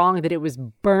so strong that it was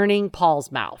burning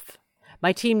Paul's mouth.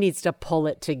 My team needs to pull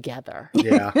it together.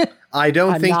 Yeah. I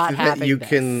don't think not that you having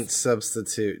can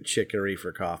substitute chicory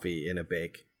for coffee in a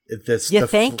bake. You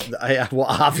think? Well,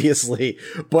 obviously.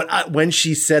 But when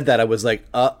she said that, I was like,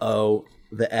 uh-oh,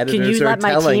 the editors Can you are let my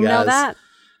telling team know us that?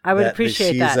 I would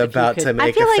appreciate she's that. about to make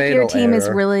I feel a like fatal your team is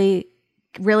error. really,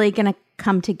 really going to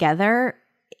come together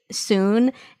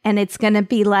soon. And it's going to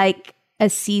be like a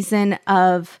season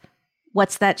of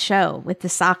what's that show with the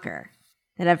soccer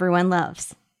that everyone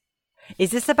loves?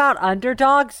 Is this about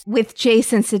underdogs? With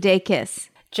Jason Sudeikis.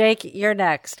 Jake, you're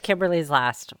next. Kimberly's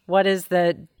last. What is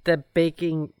the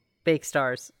bake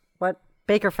stars? What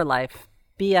Baker for Life?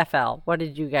 BFL. What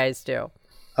did you guys do?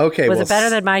 Okay, Was it better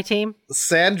than my team?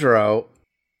 Sandro?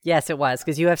 Yes, it was,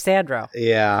 because you have Sandro.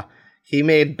 Yeah, he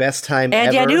made best time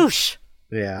and ever. Janusz.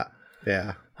 Yeah.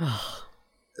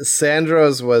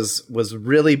 Sandro's was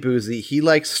really boozy. He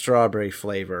likes strawberry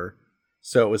flavor,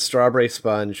 so it was strawberry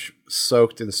sponge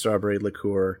soaked in strawberry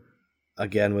liqueur,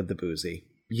 again with the boozy.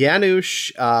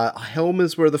 Janusz, home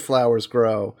is where the flowers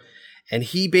grow, and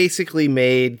he basically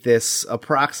made this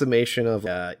approximation of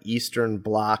Eastern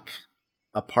Bloc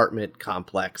apartment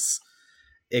complex,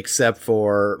 except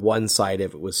for one side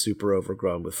of it was super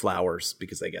overgrown with flowers,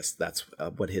 because I guess that's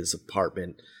what his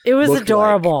apartment It was looked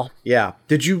adorable. like. Yeah.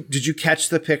 Did you catch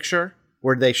the picture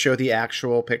where they show the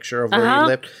actual picture of where he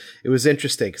lived? It was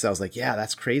interesting because I was like, yeah,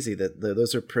 that's crazy. That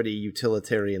those are pretty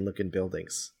utilitarian looking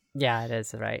buildings. Yeah, it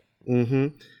is, right. Mm-hmm.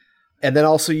 And then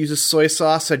also uses soy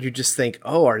sauce, and you just think,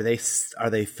 oh, are they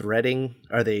threading?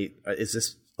 Is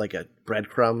this like a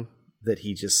breadcrumb that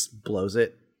he just blows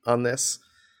it on this?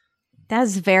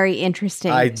 That's very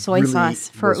interesting. Soy sauce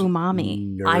for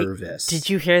umami. Nervous. Did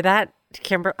you hear that,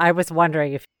 Kimber? I was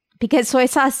wondering if... Because soy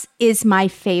sauce is my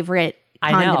favorite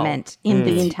condiment in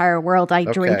the entire world. I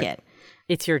drink it.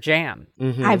 It's your jam.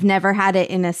 Mm-hmm. I've never had it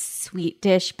in a sweet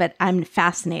dish, but I'm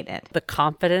fascinated. The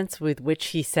confidence with which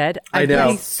he said, I I'm know.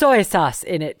 putting soy sauce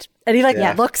in it. And he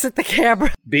looks at the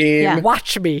camera. Beam. Yeah.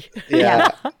 Watch me. Yeah.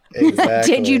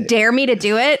 Exactly. Did you dare me to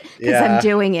do it? Because Yeah. I'm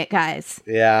doing it, guys.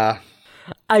 Yeah.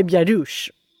 I'm Janusz.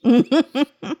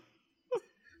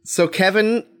 So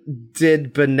Kevin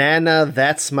did banana.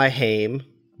 That's my hame,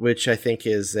 which I think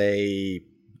is a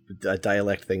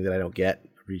dialect thing that I don't get.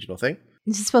 Regional thing.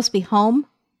 This is supposed to be home.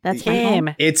 That's my home.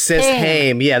 Him. It says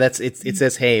Hame. hame. Yeah, it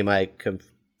says hame. I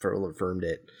confirmed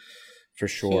it for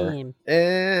sure. Hame.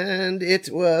 And it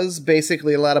was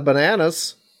basically a lot of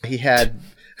bananas. He had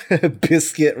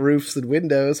biscuit roofs and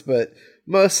windows, but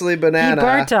mostly banana. He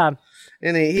burnt them.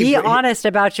 And Be honest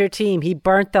about your team. He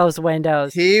burnt those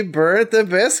windows. He burnt the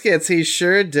biscuits. He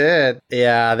sure did.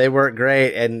 Yeah, they weren't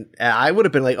great. And I would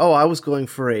have been like, oh, I was going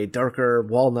for a darker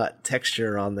walnut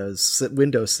texture on those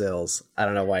windowsills. I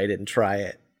don't know why I didn't try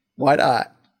it. Why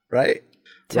not? Right?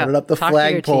 Run it up the talk to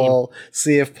your flagpole,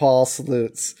 see if Paul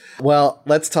salutes. Well,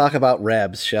 let's talk about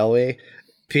Rebs, shall we?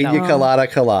 Pina Colada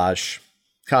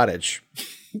Cottage.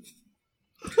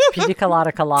 Pina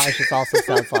colada collage also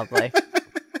sounds lovely.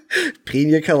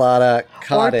 Pina Colada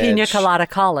Cottage. Or Pina Colada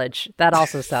College. That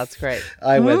also sounds great.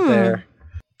 I went there.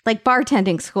 Like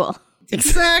bartending school.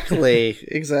 Exactly.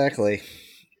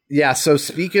 Yeah, so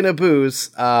speaking of booze,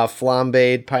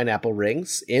 flambéed pineapple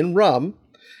rings in rum,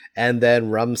 and then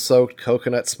rum-soaked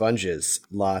coconut sponges.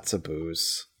 Lots of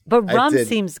booze. But rum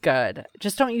seems good.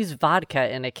 Just don't use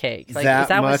vodka in a cake. Like, is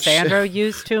that what Sandro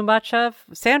used too much of?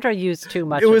 Sandro used too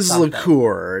much It of was something.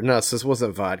 liqueur. No, so this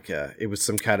wasn't vodka. It was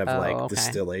some kind of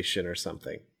distillation or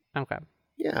something. Okay.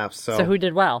 Yeah, So who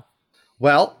did well?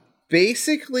 Well,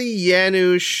 basically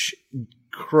Janusz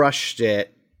crushed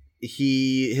it.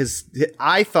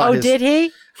 I thought Did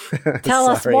he? Tell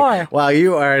us more. Wow,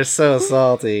 you are so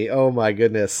salty. Oh my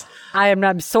goodness.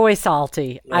 I'm soy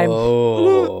salty.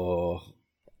 Oh.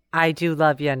 I do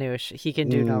love Janusz. He can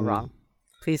do no wrong.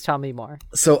 Please tell me more.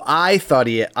 So I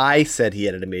said he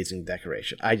had an amazing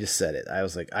decoration. I just said it. I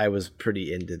was like, I was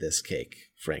pretty into this cake,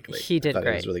 frankly. He did great.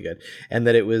 It was really good. And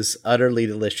that it was utterly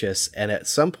delicious. And at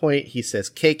some point he says,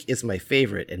 cake is my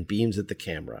favorite, and beams at the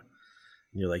camera.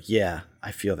 And you're like, yeah,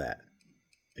 I feel that.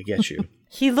 I get you.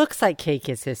 He looks like cake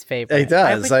is his favorite. He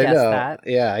does. I know. That.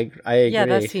 Yeah, I agree. Yeah,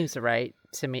 that seems right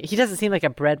to me. He doesn't seem like a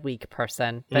bread week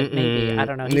person, but maybe, I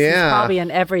don't know. He's probably an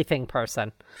everything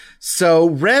person. So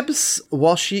Rebs,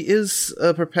 while she is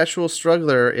a perpetual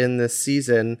struggler in this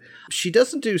season, she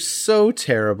doesn't do so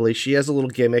terribly. She has a little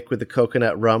gimmick with the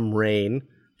coconut rum rain,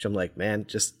 which I'm like, man,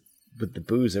 just with the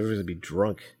booze, everyone's going to be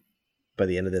drunk by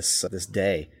the end of this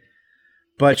day.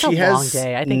 But it's she has long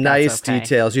day. I think nice okay.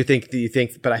 details. You think,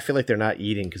 but I feel like they're not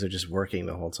eating because they're just working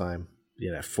the whole time.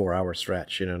 4-hour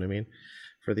stretch, you know what I mean?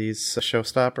 For these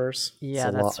showstoppers.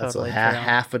 Yeah, that's totally true.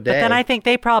 Half a day. But then I think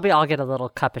they probably all get a little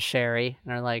cup of sherry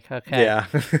and are like, okay, yeah.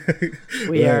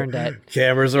 we earned it.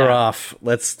 Cameras are off.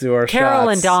 Let's do our Carole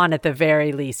shots. and Dawn, at the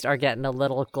very least, are getting a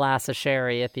little glass of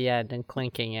sherry at the end and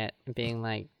clinking it and being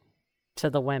like, to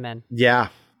the women. Yeah.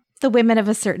 The women of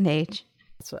a certain age.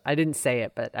 I didn't say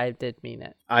it, but I did mean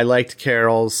it. I liked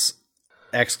Carole's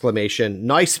exclamation,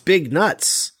 nice big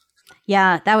nuts.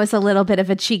 Yeah, that was a little bit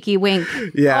of a cheeky wink.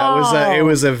 Yeah, it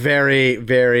was a very,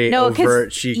 very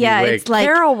overt cheeky wink. Yeah, it's like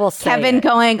Carole will say Kevin it.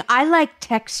 going, I like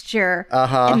texture.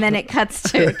 And then it cuts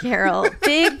to Carole.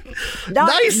 Big,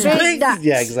 nice big nuts.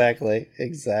 Yeah, exactly.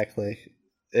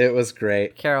 It was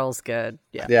great. Carole's good.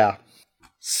 Yeah.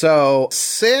 So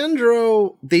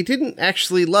Sandro, they didn't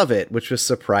actually love it, which was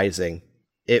surprising.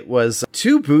 It was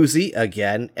too boozy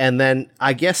again, and then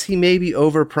I guess he maybe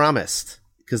overpromised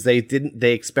because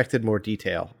they expected more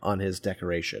detail on his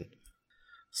decoration.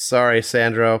 Sorry,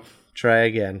 Sandro. Try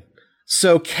again.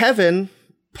 So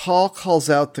Paul calls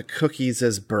out the cookies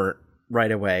as burnt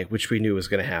right away, which we knew was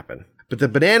going to happen. But the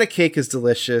banana cake is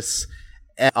delicious,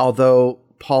 although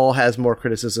Paul has more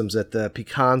criticisms that the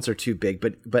pecans are too big.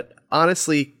 But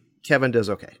honestly, Kevin does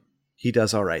okay. He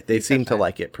does all right. They seem to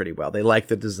like it pretty well. They like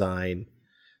the design.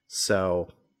 So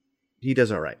he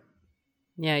does all right.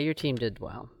 Yeah, your team did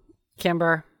well.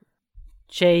 Kimber,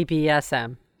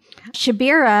 JDSM.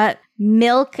 Shabira,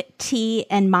 milk, tea,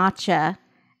 and matcha.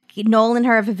 Noel and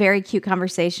her have a very cute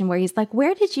conversation where he's like,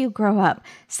 where did you grow up?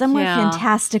 Somewhere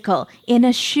fantastical. In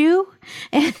a shoe?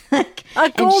 And like, a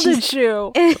golden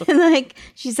shoe. Like,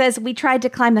 she says, we tried to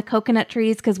climb the coconut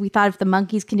trees because we thought if the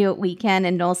monkeys can do it, we can.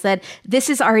 And Noel said, this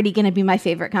is already going to be my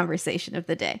favorite conversation of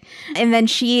the day. And then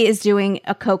she is doing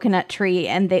a coconut tree,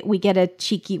 and we get a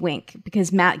cheeky wink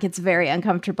because Matt gets very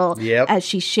uncomfortable as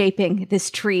she's shaping this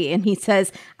tree. And he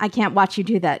says, I can't watch you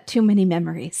do that. Too many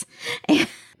memories.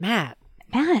 Matt.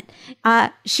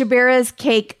 Shabira's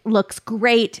cake looks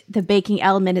great. The baking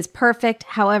element is perfect.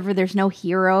 However, there's no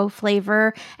hero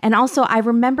flavor. And also, I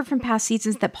remember from past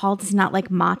seasons that Paul does not like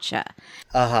matcha.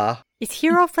 Is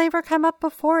hero flavor come up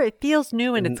before? It feels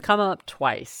new and it's come up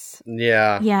twice.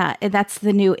 Yeah. Yeah, that's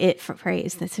the new it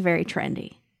phrase. That's very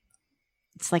trendy.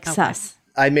 It's like sus.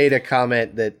 I made a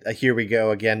comment that here we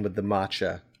go again with the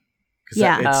matcha.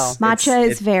 Yeah, matcha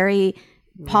is very...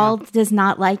 Paul does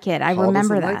not like it. I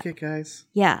remember that. Paul doesn't like it, guys.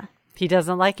 Yeah. He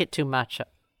doesn't like it too much.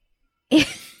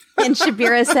 And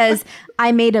Shabira says,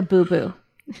 I made a boo-boo.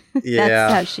 Yeah.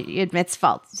 That's how she admits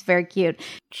fault. It's very cute.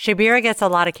 Shabira gets a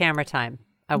lot of camera time.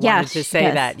 I wanted to say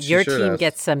that. Your team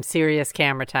gets some serious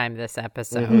camera time this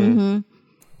episode. Mm-hmm.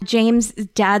 James'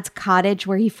 dad's cottage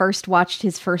where he first watched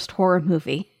his first horror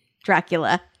movie,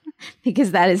 Dracula,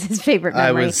 because that is his favorite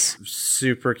memory. I was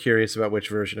super curious about which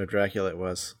version of Dracula it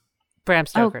was. Bram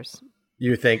Stoker's.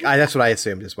 You think? That's what I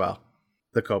assumed as well.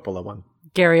 The Coppola one.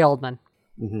 Gary Oldman.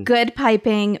 Mm-hmm. Good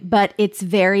piping, but it's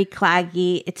very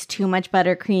claggy. It's too much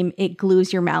buttercream. It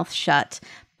glues your mouth shut.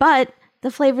 But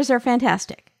the flavors are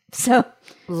fantastic. So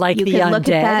like you the can undead. Look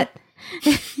at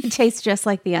that. It tastes just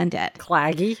like the undead.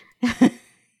 Claggy.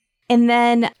 And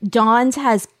then Dawn's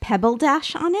has Pebble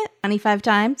Dash on it 25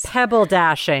 times. Pebble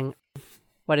dashing.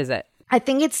 What is it? I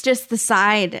think it's just the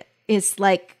side is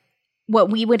like what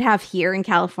we would have here in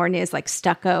California is like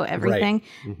stucco everything.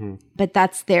 Right. Mm-hmm. But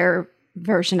that's their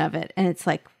version of it. And it's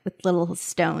like with little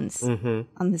stones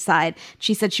on the side.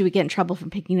 She said she would get in trouble for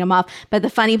picking them off. But the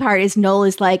funny part is Noel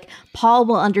is like, Paul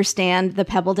will understand the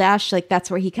Pebble Dash. Like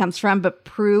that's where he comes from. But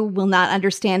Prue will not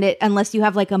understand it unless you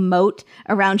have like a moat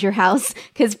around your house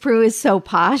because Prue is so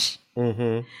posh.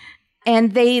 Mm-hmm.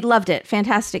 And they loved it.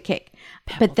 Fantastic cake.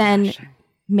 But then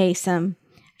Mason,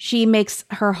 she makes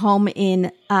her home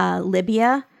in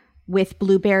Libya with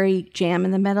blueberry jam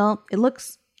in the middle. It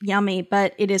looks yummy,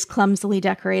 but it is clumsily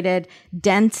decorated,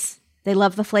 dense, They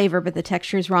love the flavor, but the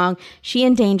texture is wrong. She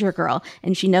in danger, girl,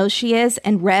 and she knows she is.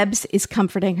 And Rebs is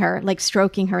comforting her, like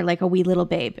stroking her like a wee little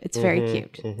babe. It's very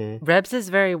cute. Rebs is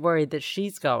very worried that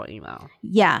she's going, though.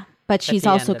 Yeah, but she's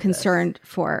also end of concerned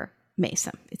for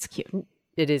Mason. It's cute.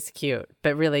 It is cute,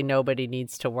 but really nobody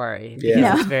needs to worry. Yeah. Because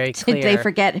No. it's very clear. Did they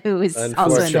forget who is also in the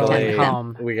tent Unfortunately, with them?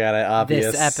 home we got an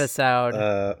obvious this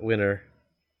episode. Winner.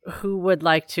 Who would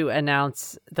like to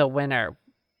announce the winner?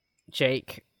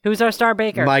 Jake. Who's our star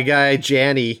baker? My guy,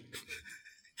 Janny.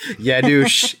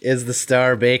 Janusz is the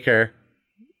star baker.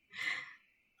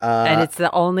 And it's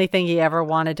the only thing he ever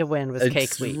wanted to win was Cake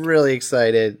It's Week. really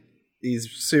excited.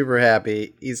 He's super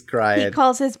happy. He's crying. He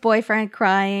calls his boyfriend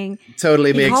crying.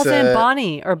 Totally He makes calls a him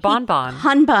Bonnie or Bonbon.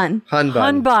 Hunbun.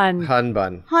 Hunbun.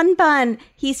 Hunbun. Hunbun.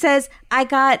 He says, I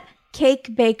got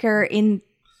Cake Baker in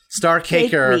Star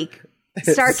Cake Caker. Week.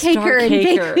 Star Caker in Caker.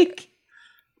 Cake Week.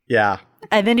 Yeah.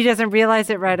 And then he doesn't realize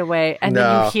it right away. And then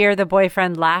No. you hear the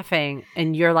boyfriend laughing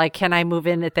and you're like, can I move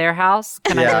in at their house?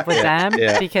 Can I live with them?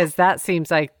 yeah. Because that seems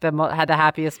like the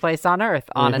happiest place on earth,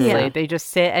 honestly. Yeah. They just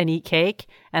sit and eat cake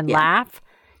and laugh.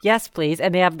 Yes, please.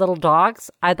 And they have little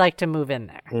dogs. I'd like to move in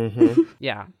there.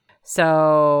 Yeah.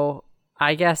 So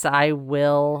I guess I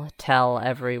will tell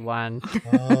everyone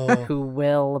who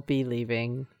will be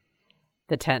leaving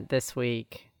the tent this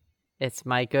week. It's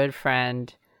my good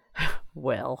friend,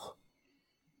 Will.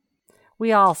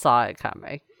 We all saw it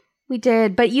coming. We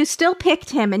did, but you still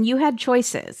picked him and you had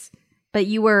choices. But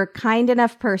you were a kind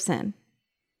enough person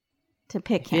to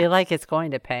pick I feel him. like it's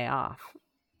going to pay off.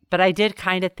 But I did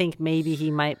kind of think maybe he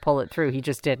might pull it through. He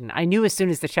just didn't. I knew as soon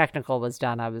as the technical was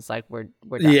done, I was like, we're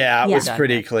done. Yeah, it Yeah. was Done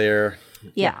pretty here. clear.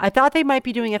 Yeah. I thought they might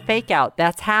be doing a fake out.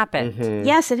 That's happened.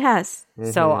 Yes, it has.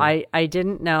 So I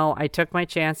didn't know. I took my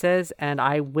chances and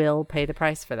I will pay the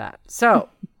price for that. So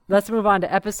let's move on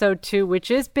to episode 2, which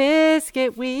is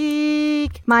Biscuit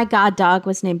Week. My god dog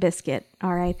was named Biscuit.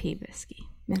 R.I.P. Biscuit.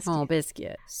 Oh,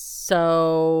 Biscuit.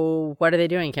 So what are they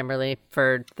doing, Kimberly,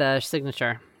 for the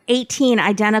signature? 18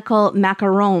 identical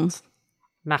macarons,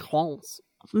 Macrons.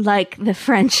 like the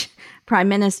French Prime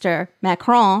Minister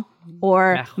Macron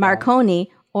or Macron.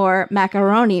 Marconi or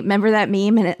macaroni. Remember that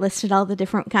meme and it listed all the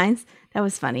different kinds? That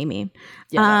was funny meme.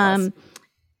 Yeah, that was.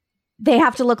 They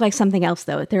have to look like something else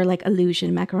though. They're like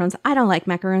illusion macarons. I don't like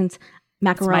macarons.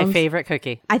 It's my favorite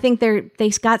cookie. I think they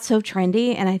got so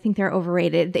trendy, and I think they're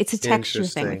overrated. It's a texture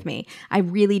thing with me. I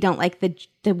really don't like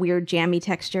the weird jammy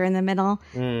texture in the middle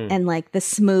and like the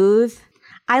smooth.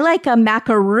 I like a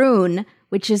macaroon,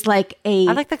 which is like a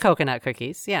I like the coconut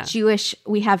cookies. Yeah. Jewish.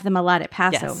 We have them a lot at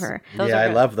Passover. Those yeah, are I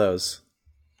good. love those.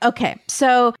 Okay,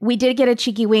 so we did get a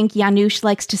cheeky wink. Janusz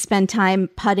likes to spend time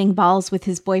putting balls with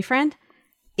his boyfriend.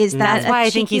 Is that That's why a I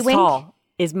think cheeky he's wink? tall.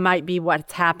 Might be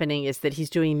what's happening is that he's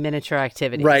doing miniature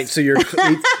activities. Right, so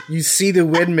you see the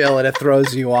windmill and it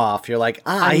throws you off. You're like,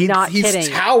 I'm not he's kidding.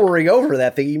 towering over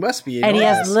that thing. He must be And he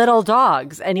has enormous. little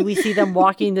dogs, and we see them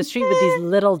walking the street with these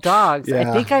little dogs. Yeah.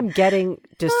 I think I'm getting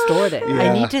distorted. I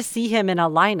Yeah. need to see him in a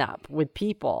lineup with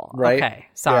people. Right. Okay,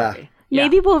 sorry. Yeah.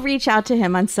 Maybe we'll reach out to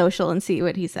him on social and see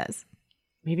what he says.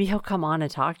 Maybe he'll come on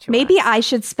and talk to Maybe us. I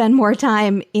should spend more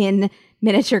time in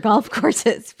miniature golf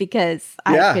courses because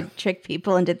Yeah. I could trick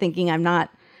people into thinking I'm not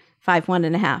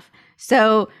 5'1.5".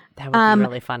 So That would be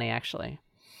really funny, actually.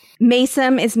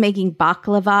 Mason is making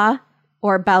baklava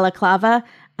or balaclava,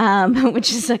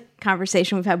 which is a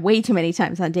conversation we've had way too many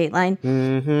times on Dateline,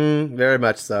 Very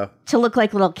much so. to look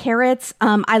like little carrots.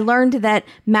 I learned that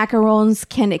macarons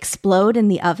can explode in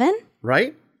the oven.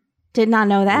 Right? Did not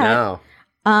know that.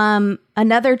 No.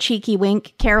 Another cheeky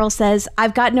wink. Carole says,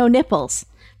 I've got no nipples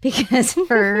because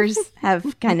hers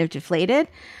have kind of deflated.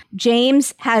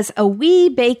 James has a wee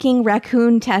baking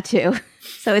raccoon tattoo.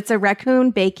 So it's a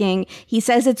raccoon baking. He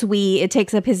says it's wee. It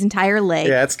takes up his entire leg.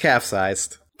 Yeah, it's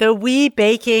calf-sized. The wee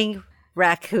baking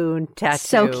raccoon tattoo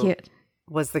So cute.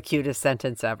 was the cutest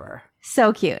sentence ever.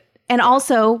 So cute. And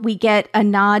also we get a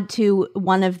nod to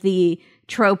one of the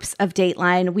tropes of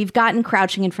Dateline. We've gotten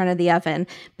crouching in front of the oven,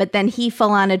 but then he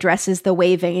full on addresses the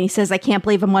waving and he says, I can't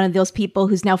believe I'm one of those people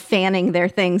who's now fanning their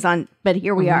things on, but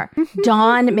here we are.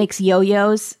 Dawn makes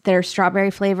yo-yos that are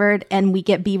strawberry flavored, and we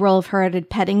get B-roll of her at a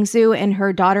petting zoo, and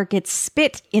her daughter gets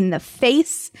spit in the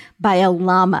face by a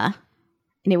llama.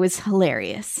 And it was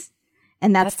hilarious.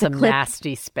 And that's That's the a clip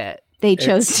nasty spit. they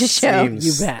chose to show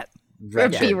seems You bet. for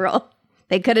wretched. B-roll.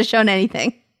 They could have shown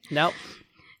anything. Nope.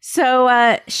 So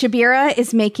Shabira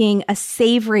is making a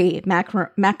savory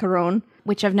macaron,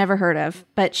 which I've never heard of,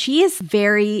 but she is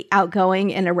very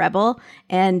outgoing and a rebel,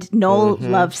 and Noel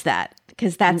loves that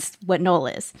because that's what Noel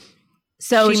is.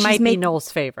 So she she's might be making.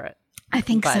 Noel's favorite. I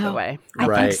think by so. the way. I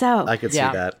Right. think so. I could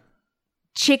Yeah. see that.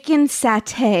 Chicken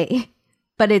satay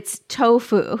but it's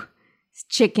tofu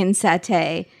chicken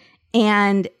satay,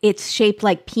 and it's shaped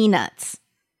like peanuts.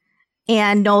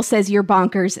 And Noel says you're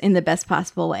bonkers in the best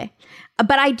possible way.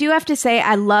 But I do have to say,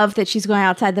 I love that she's going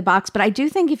outside the box. But I do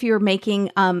think if you're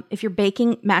baking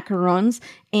macarons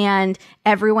and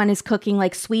everyone is cooking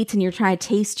like sweets and you're trying to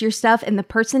taste your stuff and the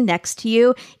person next to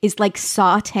you is like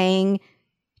sauteing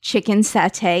chicken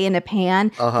satay in a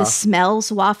pan, the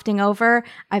smells wafting over,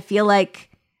 I feel like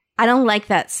I don't like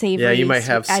that savory. Yeah, you might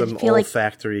have some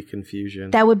olfactory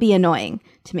confusion. That would be annoying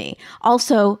to me.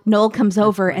 Also, Noel comes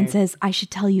over and says, I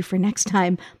should tell you for next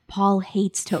time, Paul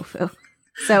hates tofu.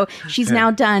 So she's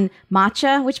now done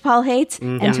matcha, which Paul hates,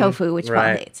 and tofu, which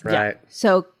Paul hates. Right. Yeah.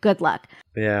 So good luck.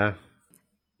 Yeah.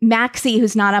 Maxie,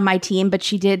 who's not on my team, but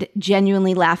she did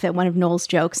genuinely laugh at one of Noel's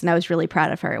jokes, and I was really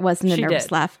proud of her. It wasn't a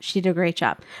nervous laugh. She did a great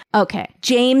job. Okay.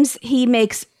 James, he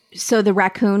makes the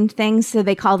raccoon things, so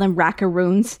they call them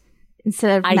rackaroons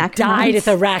instead of macaroons. I died at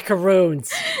the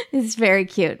rackaroons. It's very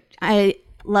cute. I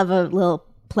love a little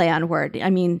play on word.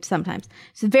 I mean, sometimes.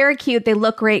 So very cute. They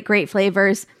look great. Great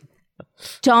flavors.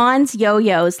 Dawn's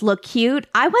yo-yos look cute.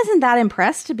 I wasn't that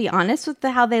impressed, to be honest, with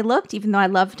how they looked, even though I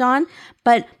love Dawn.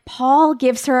 But Paul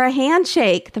gives her a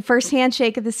handshake, the first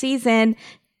handshake of the season.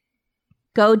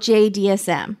 Go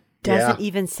JDSM. Doesn't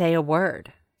even say a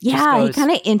word. Yeah, he kind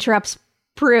of interrupts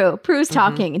Prue. Prue's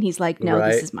talking, and he's like, no,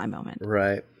 this is my moment.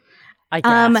 Right. I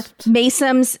gasped.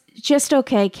 Mason's just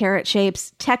okay, carrot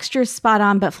shapes. Texture's spot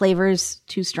on, but flavor's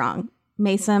too strong.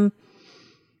 Mason,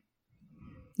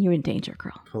 you're in danger,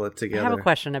 girl. Pull it together. I have a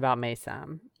question about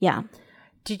Mason. Yeah.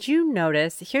 Did you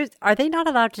notice, are they not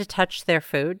allowed to touch their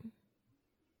food?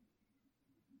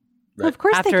 Well, of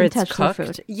course after they can it's touch cooked? their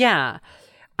food. Yeah.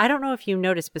 I don't know if you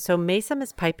noticed, but so Mason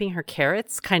is piping her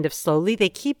carrots kind of slowly. They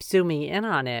keep zooming in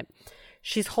on it.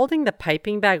 She's holding the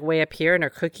piping bag way up here and her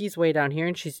cookie's way down here,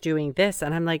 and she's doing this.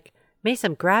 And I'm like,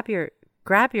 Mason, grab your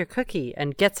cookie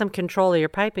and get some control of your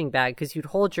piping bag, because you'd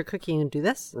hold your cookie and do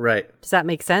this. Right. Does that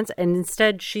make sense? And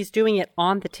instead, she's doing it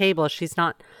on the table. She's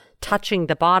not touching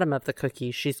the bottom of the cookie.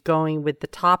 She's going with the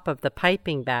top of the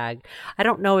piping bag. I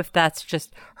don't know if that's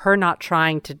just her not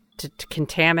trying to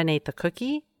contaminate the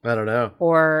cookie. I don't know.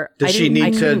 Or does she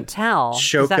need to tell.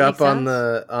 choke up on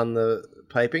the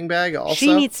piping bag also?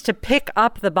 She needs to pick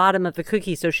up the bottom of the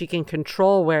cookie so she can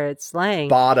control where it's laying.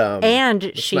 Bottom. And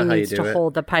That's she needs to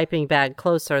hold the piping bag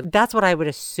closer. That's what I would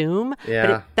assume. Yeah.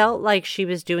 But it felt like she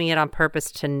was doing it on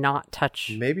purpose to not touch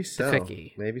the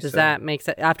cookie. Does that make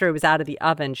sense? After it was out of the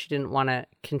oven, she didn't want to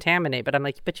contaminate. But I'm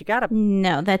like, but you got to...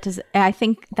 No, that does... I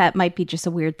think that might be just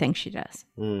a weird thing she does.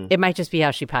 It might just be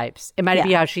how she pipes. It might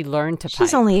be how she learned to pipe.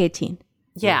 She's only 18.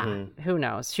 Yeah, who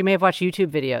knows? She may have watched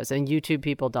YouTube videos, and YouTube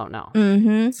people don't know.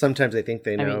 Mm-hmm. Sometimes they think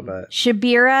they know, but...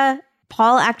 Shabira,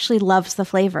 Paul actually loves the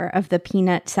flavor of the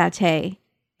peanut satay,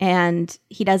 and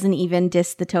he doesn't even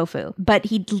diss the tofu, but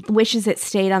he wishes it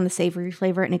stayed on the savory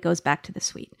flavor, and it goes back to the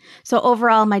sweet. So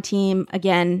overall, my team,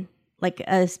 again, like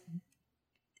a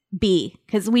B,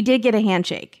 because we did get a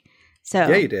handshake. So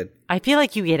yeah, you did. I feel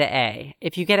like you get an A.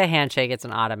 If you get a handshake, it's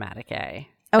an automatic A.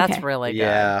 Okay. That's really good.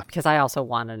 Yeah. Because I also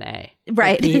want an A.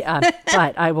 Right.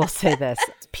 But I will say this.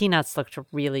 Peanuts looked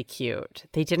really cute.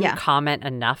 They didn't comment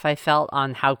enough, I felt,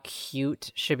 on how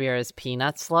cute Shabira's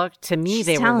peanuts looked. To me,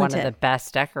 they were one of the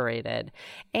best decorated.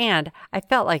 And I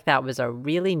felt like that was a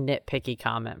really nitpicky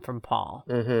comment from Paul.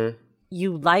 Mm-hmm.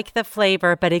 You like the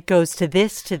flavor, but it goes to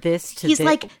this, to this, to this. He's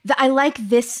like, I like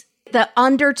this. The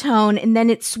undertone, and then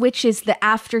it switches. The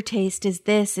aftertaste is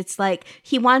this. It's like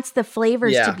he wants the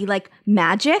flavors to be like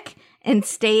magic and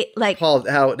stay like. Paul,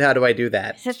 how do I do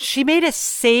that? She made a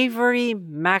savory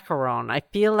macaron. I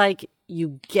feel like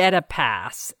you get a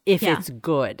pass if it's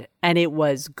good, and it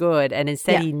was good. And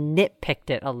instead, he nitpicked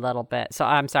it a little bit. So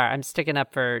I'm sorry. I'm sticking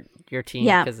up for your team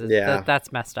because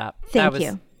that's messed up. Thank that was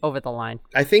you. Over the line.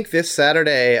 I think this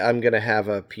Saturday I'm gonna have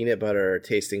a peanut butter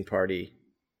tasting party.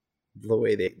 The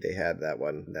way they had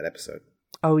that episode.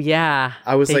 Oh yeah,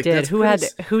 I was like, did. Who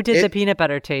did the peanut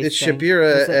butter tasting? It's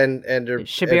Shabira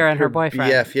and her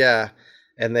boyfriend. BF, yeah.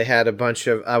 And they had a bunch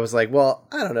of. I was like, well,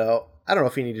 I don't know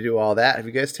if you need to do all that. Have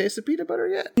you guys tasted peanut butter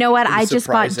yet? You know what? I just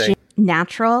bought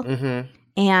natural, mm-hmm.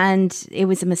 and it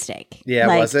was a mistake. Yeah,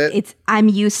 was it? I'm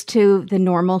used to the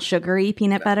normal sugary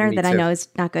peanut butter that I know is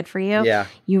not good for you. Yeah,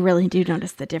 you really do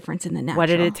notice the difference in the natural. What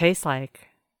did it taste like?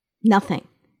 Nothing.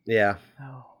 Yeah.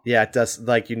 Oh. Yeah, it does.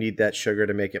 Like you need that sugar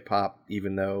to make it pop,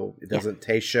 even though it doesn't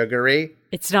taste sugary.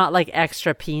 It's not like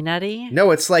extra peanutty.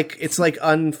 No, it's like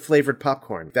unflavored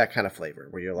popcorn, that kind of flavor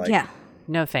where you're like,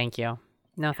 no, thank you,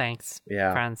 no thanks,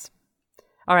 friends.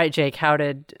 All right, Jake, how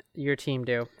did your team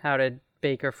do? How did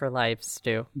Baker for Lives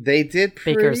do? They did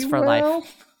pretty Bakers for well.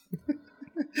 Life.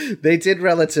 They did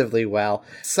relatively well.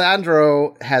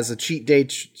 Sandro has a cheat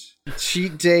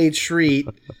day treat,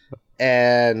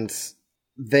 and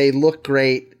they look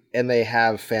great, and they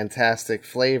have fantastic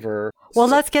flavor. Well,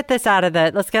 let's get this out of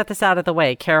the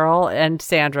way. Carole and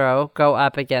Sandro go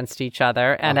up against each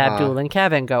other, and Abdul and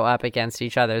Kevin go up against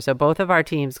each other. So both of our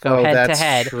teams go head to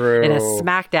head in a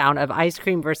smackdown of ice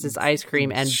cream versus ice cream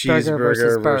and burger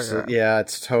versus burger. Yeah,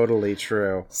 it's totally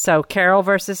true. So Carole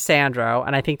versus Sandro,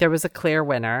 and I think there was a clear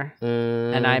winner,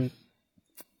 and I'm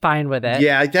fine with it.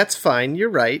 Yeah, that's fine. You're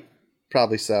right.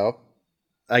 Probably so.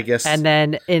 I guess. And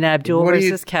then in Abdul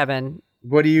versus Kevin.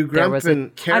 What are you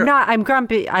grumping? I'm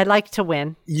grumpy. I like to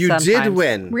win. You sometimes. did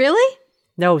win. Really?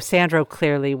 No, Sandro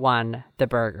clearly won the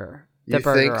burger. You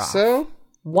think so?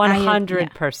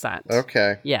 100%. Yeah.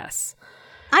 Okay. Yes.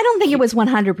 I don't think it was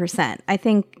 100%. I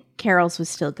think Carole's was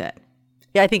still good.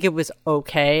 Yeah, I think it was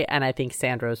okay, and I think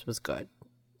Sandro's was good.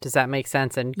 Does that make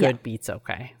sense? And good beats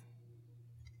okay.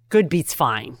 Good beats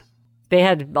fine. They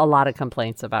had a lot of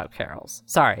complaints about Carole's.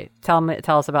 Sorry. Tell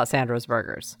us about Sandro's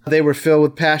burgers. They were filled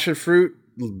with passion fruit,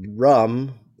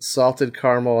 rum, salted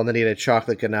caramel, and then he had a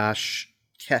chocolate ganache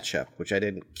ketchup, which I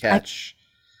didn't catch.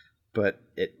 But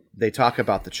they talk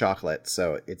about the chocolate,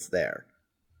 so it's there.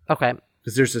 Okay.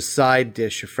 Because there's a side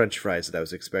dish of French fries that I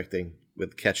was expecting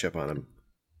with ketchup on them.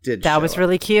 That was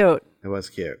really cute. It was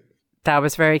cute. That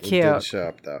was very cute. It didn't show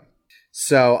up, though.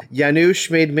 So,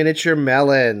 Janusz made miniature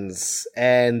melons,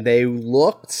 and they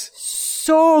looked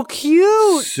so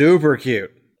cute. Super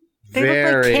cute. They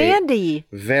look like candy.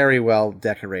 Very well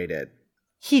decorated.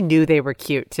 He knew they were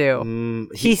cute, too.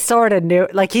 He sort of knew.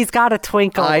 Like, he's got a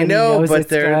twinkle when he knows but it's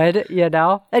good, you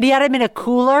know? And he had him in a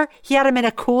cooler. He had him in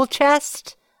a cool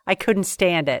chest. I couldn't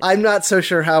stand it. I'm not so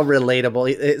sure how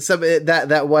relatable.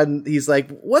 That one, he's like,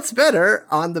 what's better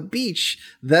on the beach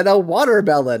than a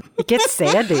watermelon? It gets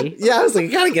sandy. Yeah, I was like,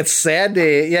 you gotta get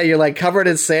sandy. Yeah, you're like covered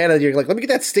in sand and you're like, let me get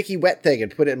that sticky wet thing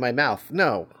and put it in my mouth.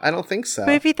 No, I don't think so.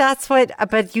 Maybe that's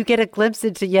but you get a glimpse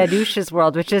into Janusz's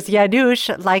world, which is Janusz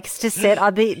likes to sit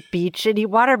on the beach and eat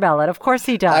watermelon. Of course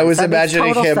he does. I was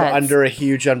imagining him under a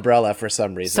huge umbrella for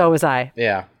some reason. So was I.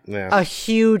 Yeah. A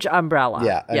huge umbrella.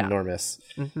 Yeah, enormous.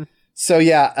 Mm-hmm. So,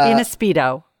 yeah. In a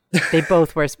Speedo. They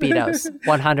both wear Speedos.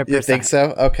 100%. You think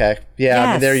so? Okay. Yeah, yes,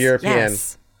 I mean, they're European.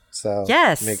 Yes. So,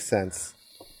 yes. Makes sense.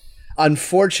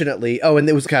 Unfortunately, and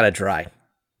it was kind of dry.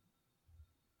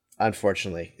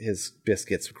 Unfortunately, his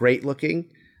biscuits were great looking,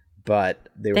 but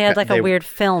they had like a weird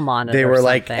film on it. They were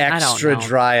like something. extra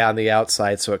dry on the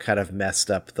outside, so it kind of messed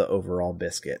up the overall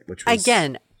biscuit, which was...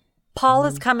 Again, Paul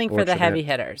is coming for the heavy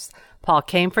hitters. Paul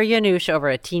came for Janusz over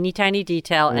a teeny tiny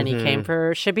detail, and he came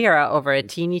for Shabira over a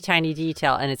teeny tiny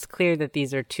detail, and it's clear that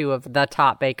these are two of the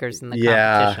top bakers in the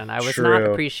competition. I was not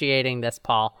appreciating this,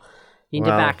 Paul. You need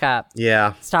to back up.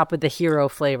 Yeah. Stop with the hero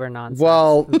flavor nonsense.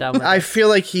 Well, I feel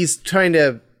like he's trying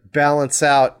to balance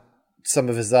out some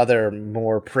of his other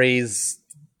more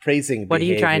praising What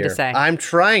behavior. Are you trying to say? I'm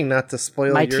trying not to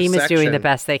spoil My your team section. is doing the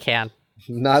best they can.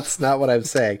 That's not what I'm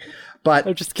saying. But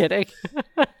I'm just kidding.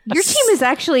 Your team is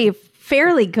actually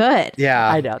fairly good. Yeah.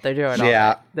 I know. They're doing all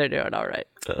right. They're doing all right.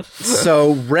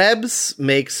 So Rebs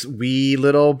makes wee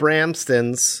little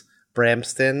Bramstons.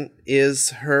 Bramston is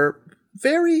her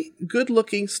very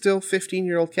good-looking, still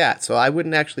 15-year-old cat. So I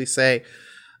wouldn't actually say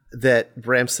that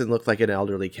Bramston looked like an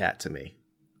elderly cat to me.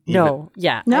 No,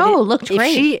 yeah. No, looked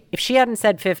great. If she hadn't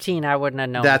said 15, I wouldn't have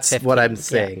known. That's what I'm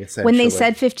saying, essentially. When they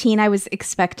said 15, I was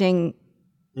expecting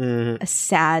a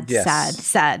sad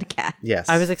cat. Yes.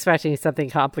 I was expecting something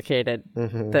complicated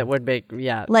that would make,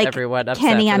 like everyone upset.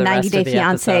 Kenny for on the 90 rest Day of the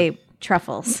Fiancé episode.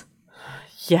 truffles.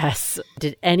 Yes.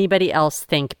 Did anybody else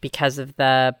think because of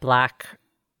the black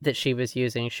that she was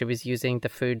using the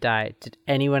food dye, did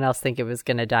anyone else think it was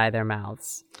going to dye their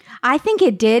mouths? I think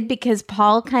it did because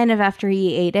Paul kind of, after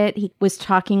he ate it, he was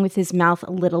talking with his mouth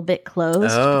a little bit closed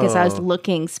because I was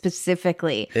looking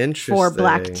specifically for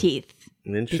black teeth.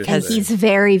 Because he's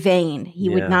very vain. He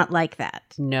would not like that.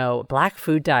 No, black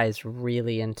food dye is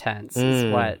really intense.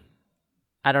 It's what,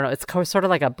 I don't know. It's sort of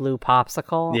like a blue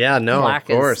popsicle. Yeah, no, of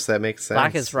course. That makes sense.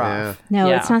 Black is rough. Yeah.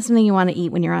 No, it's not something you want to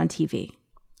eat when you're on TV.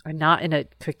 Or not in a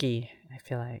cookie, I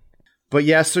feel like. But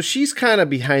yeah, so she's kind of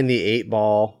behind the 8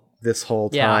 ball this whole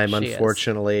time,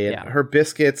 unfortunately. And her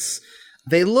biscuits,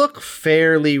 they look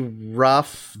fairly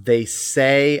rough, they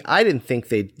say. I didn't think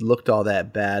they looked all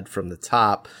that bad from the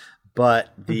top. But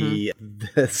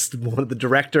one of the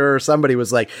director or somebody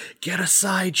was like, get a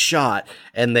side shot.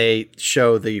 And they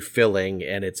show the filling,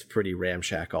 and it's pretty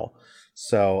ramshackle.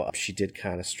 So she did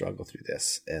kind of struggle through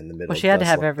this in the middle. Well, she had to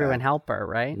have everyone help her,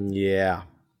 right? Yeah.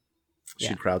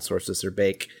 She crowdsources her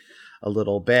bake a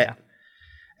little bit. Yeah.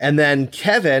 And then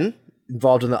Kevin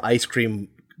involved in the ice cream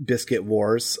biscuit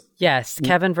wars. Yes,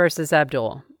 Kevin versus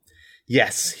Abdul.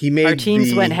 Yes, he made our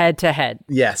teams went head to head.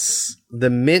 Yes, the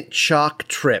mint chalk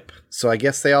trip. So I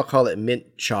guess they all call it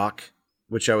mint chalk,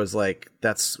 which I was like,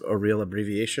 that's a real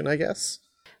abbreviation, I guess.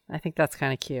 I think that's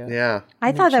kind of cute. Yeah.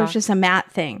 I thought that was just a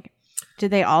Matt thing.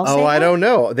 Did they all say I that? don't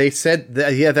know. They said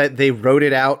that, that they wrote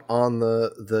it out on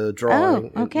the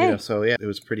drawing. Oh, okay. So yeah, it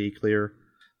was pretty clear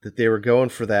that they were going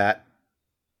for that.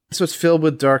 So it's filled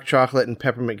with dark chocolate and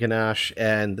peppermint ganache,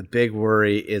 and the big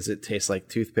worry is it tastes like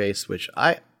toothpaste, which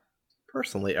I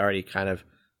personally already kind of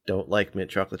don't like mint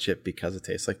chocolate chip because it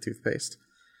tastes like toothpaste.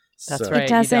 That's right. It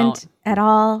doesn't at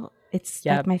all. It's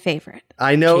like my favorite.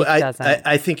 I know.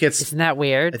 I think it's... Isn't that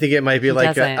weird? I think it might be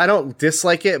I don't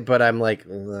dislike it, but I'm like,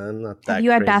 I'm not that Have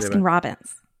you had crazy Baskin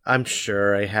Robbins? I'm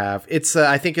sure I have. It's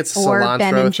I think it's or cilantro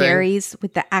Ben and thing. Jerry's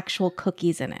with the actual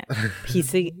cookies in it.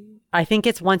 I think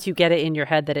it's once you get it in your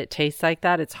head that it tastes like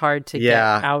that, it's hard to get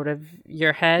out of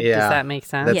your head. Yeah. Does that make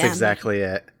sense? That's exactly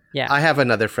it. Yeah. I have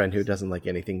another friend who doesn't like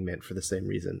anything mint for the same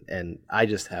reason, and I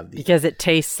just have because it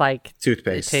tastes like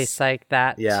toothpaste. It tastes like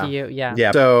that to you. Yeah.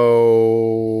 Yeah.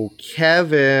 So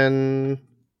Kevin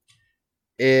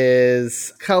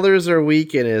is colors are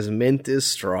weak and his mint is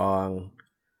strong.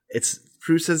 It's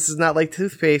Prue says it's not like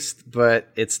toothpaste, but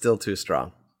it's still too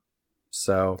strong.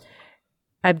 So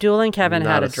Abdul and Kevin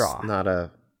had a draw. Not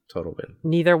a total win.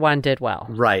 Neither one did well.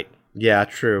 Right. Yeah,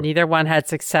 true. Neither one had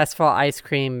successful ice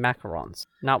cream macarons.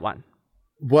 Not one.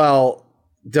 Well,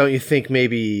 don't you think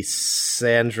maybe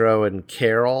Sandro and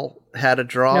Carole had a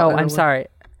draw? No, I'm sorry.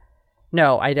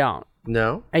 No, I don't.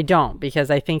 No? I don't, because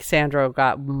I think Sandro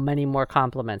got many more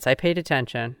compliments. I paid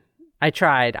attention. I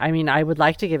tried. I mean, I would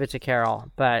like to give it to Carole,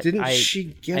 but didn't she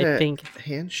get a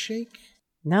handshake?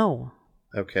 No.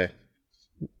 Okay.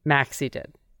 Maxie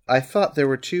did. I thought there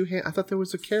were two. I thought there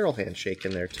was a Carole handshake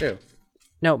in there too.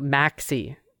 No,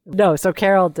 Maxie. No, so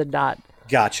Carole did not.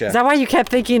 Gotcha. Is that why you kept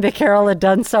thinking that Carole had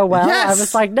done so well? Yes. I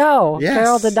was like, no, yes.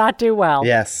 Carole did not do well.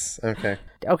 Yes. Okay.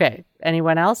 Okay.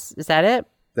 Anyone else? Is that it?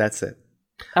 That's it.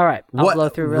 All right. I'll blow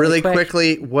through really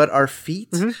quickly. What are feet?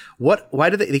 Mm-hmm.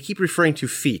 Why do they keep referring to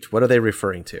feet? What are they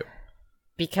referring to?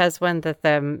 Because when the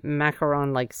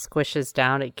macaron like squishes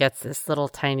down, it gets this little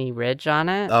tiny ridge on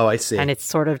it. Oh, I see. And it's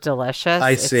sort of delicious.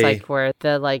 It's like where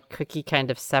the like cookie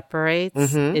kind of separates.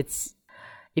 Mm-hmm. It's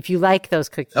if you like those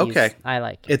cookies, I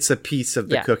like it. It's a piece of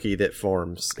the cookie that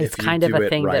forms. It's kind of a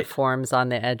thing that forms on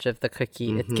the edge of the cookie.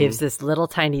 Mm-hmm. It gives this little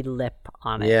tiny lip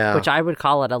on it, which I would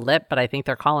call it a lip, but I think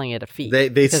they're calling it a feet.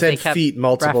 They said feet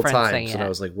multiple times, and I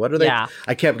was like, what are they? Yeah.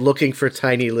 I kept looking for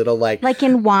tiny little like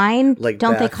in wine,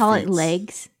 don't they call it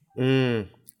legs? Mm.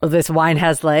 Oh, this wine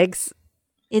has legs?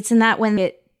 Isn't that when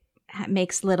it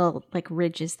makes little like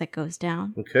ridges that goes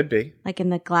down? It could be. Like in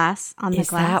the glass, on the glass.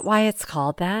 Is that why it's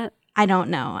called that? I don't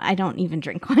know. I don't even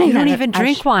drink wine. You don't even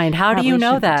drink wine. How do you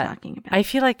know that? I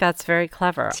feel like that's very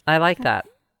clever. I like that.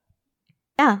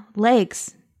 Yeah,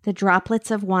 legs. The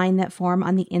droplets of wine that form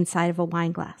on the inside of a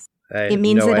wine glass. It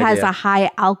means it has a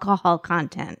high alcohol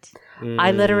content.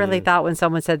 I literally thought when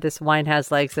someone said this wine has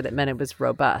legs that it meant it was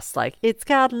robust. Like, it's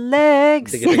got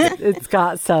legs. It's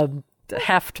got some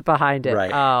heft behind it.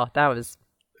 Right. Oh, that's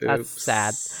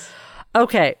sad.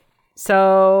 Okay.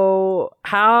 So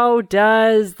how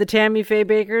does the Tammy Faye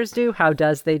Bakers do? How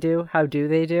do they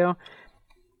do?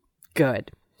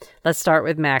 Good. Let's start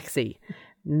with Maxie.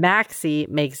 Maxie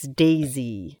makes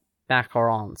Daisy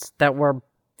macarons that were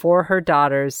for her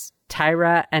daughters,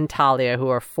 Tyra and Talia, who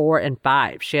are 4 and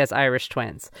 5. She has Irish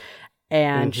twins.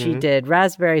 And she did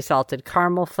raspberry salted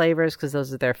caramel flavors because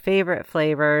those are their favorite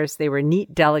flavors. They were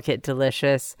neat, delicate,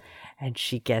 delicious. And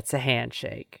she gets a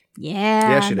handshake.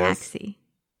 Yeah, she Maxie does.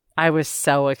 I was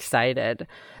so excited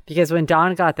because when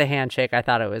Dawn got the handshake, I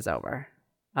thought it was over.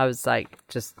 I was like,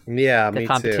 just the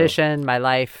competition, too. My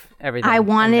life, everything. I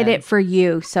wanted it for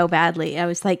you so badly. I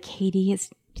was like, Katie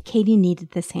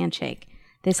needed this handshake.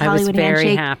 This Hollywood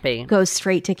handshake goes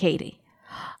straight to Katie.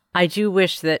 I do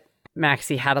wish that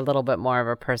Maxie had a little bit more of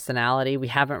a personality. We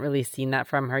haven't really seen that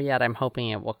from her yet. I'm hoping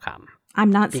it will come.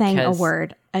 I'm not saying a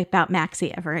word about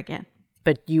Maxie ever again.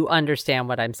 But you understand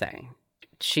what I'm saying.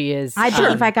 She is. I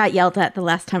believe I got yelled at the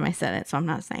last time I said it, so I'm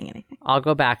not saying anything. I'll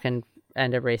go back and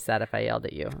erase that if I yelled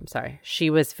at you. I'm sorry. She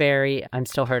was very. I'm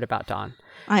still hurt about Dawn.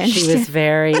 I understand. She was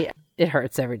very. It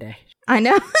hurts every day. I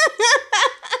know.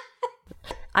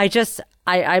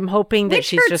 I'm hoping that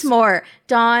she's hurts more,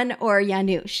 Dawn or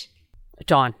Janusz?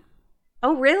 Dawn.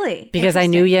 Oh, really? Because I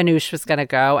knew Janusz was going to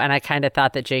go, and I kind of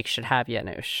thought that Jake should have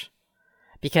Janusz.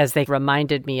 Because they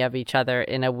reminded me of each other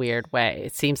in a weird way.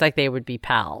 It seems like they would be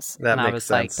pals. That and makes I was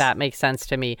sense. like, that makes sense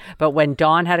to me. But when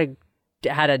Dawn had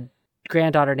a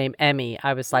granddaughter named Emmy,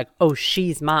 I was like, oh,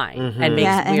 she's mine. And makes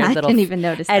Yeah, weird and I little didn't even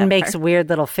notice and that makes part. weird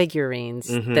little figurines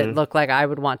that look like I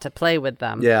would want to play with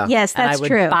them. Yeah. Yes, And that's I would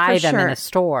true. buy for them sure. in a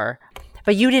store.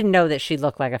 But you didn't know that she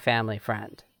looked like a family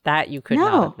friend. That you could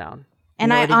not have known. And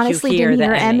Nor I did you honestly hear didn't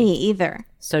the hear Emmy either.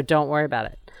 So don't worry about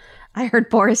it. I heard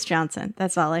Boris Johnson.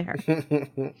 That's all I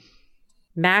heard.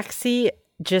 Maxie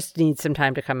just needs some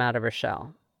time to come out of her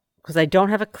shell. Because I don't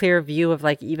have a clear view of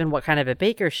like even what kind of a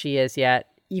baker she is yet,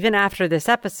 even after this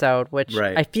episode, which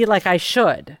I feel like I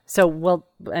should. So we'll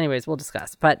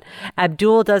discuss. But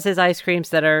Abdul does his ice creams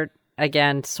that are,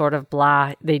 again, sort of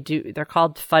blah. They're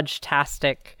called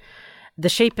fudge-tastic. The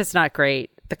shape is not great.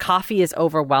 The coffee is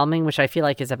overwhelming, which I feel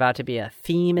like is about to be a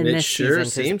theme in this sure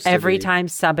season. seems to every be. time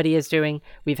somebody is doing,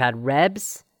 we've had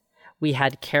Rebs, we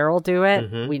had Carole do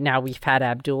it, we've had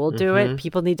Abdul do it.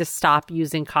 People need to stop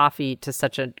using coffee to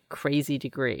such a crazy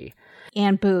degree.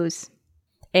 And booze.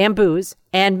 And booze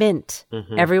and mint.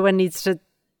 Everyone needs to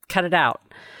cut it out.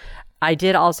 I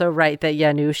did also write that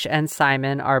Janusz and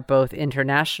Simon are both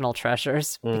international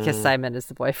treasures because Simon is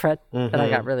the boyfriend. And I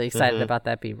got really excited about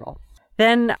that B-roll.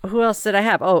 Then who else did I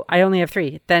have? Oh, I only have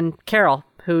 3. Then Carole,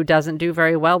 who doesn't do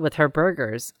very well with her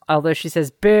burgers, although she says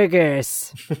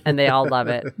burgers, and they all love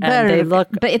it. And they look,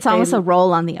 but it's almost a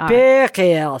roll on the R.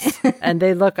 burgers, and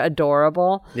they look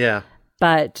adorable. Yeah.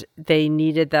 But they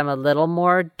needed them a little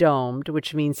more domed,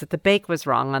 which means that the bake was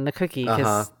wrong on the cookie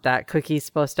because that cookie's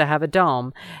supposed to have a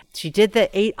dome. She did the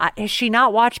 8. Has she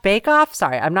not watched Bake Off?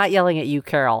 Sorry, I'm not yelling at you,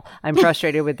 Carole. I'm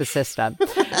frustrated with the system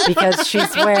because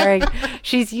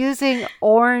she's using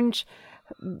orange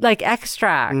like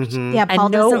extract. Yeah, Paul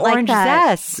and no doesn't like orange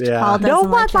that. zest. Yeah. Paul No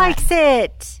doesn't one like that. likes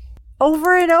it.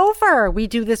 Over and over. We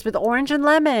do this with orange and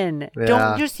lemon. Yeah.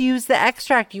 Don't just use the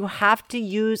extract. You have to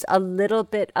use a little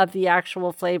bit of the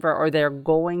actual flavor or they're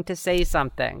going to say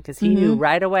something. Because he knew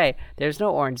right away, there's no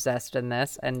orange zest in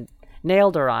this and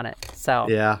nailed her on it. So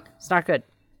Yeah. it's not good.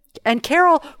 And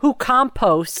Carole, who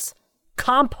compost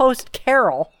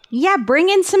Carole. Yeah, bring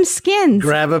in some skins.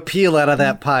 Grab a peel out of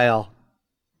that pile.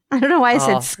 I don't know why I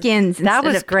said skins. That instead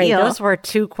was of great. peel. Those were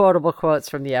 2 quotable quotes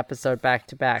from the episode back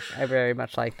to back. I very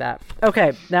much like that.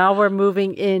 Okay, now we're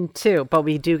moving into, but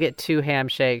we do get 2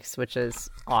 handshakes, which is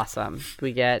awesome.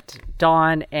 We get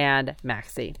Dawn and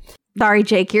Maxie. Sorry,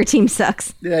 Jake, your team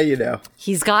sucks. Yeah, you know.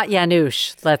 He's got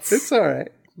Janusz. It's all right.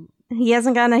 He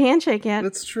hasn't gotten a handshake yet.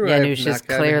 That's true. I have Janusz not is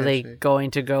gotten a clearly handshake.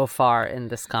 going to go far in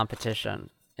this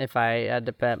competition. If I had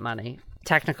to bet money.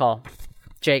 Technical.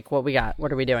 Jake, what we got?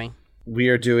 What are we doing? We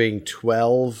are doing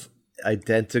 12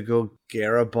 identical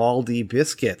Garibaldi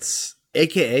biscuits,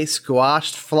 aka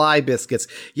squashed fly biscuits.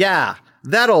 Yeah,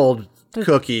 that old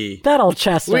cookie. That old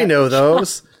chestnut. We know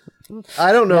those.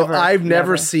 I don't know. Never, I've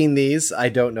never never. seen these. I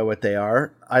don't know what they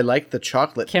are. I like the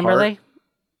chocolate Kimberly? part.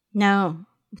 No.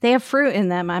 They have fruit in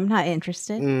them. I'm not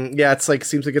interested. Yeah, it's like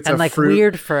seems like it's And a like fruit,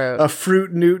 weird fruit. a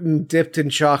fruit Newton dipped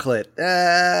in chocolate.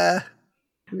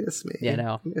 Miss me. You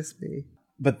know. Miss me.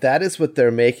 But that is what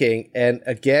they're making. And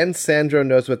again, Sandro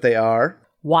knows what they are.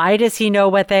 Why does he know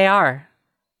what they are?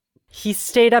 He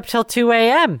stayed up till 2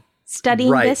 a.m. Studying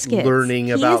Right, biscuits.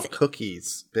 learning about He's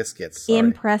cookies, biscuits. Sorry.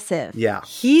 impressive. Yeah.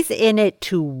 He's in it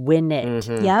to win it.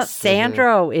 Yep.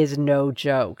 Sandro is no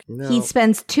joke. No. He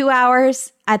spends 2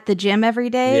 hours at the gym every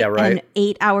day Yeah, right. and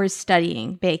 8 hours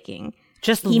studying baking.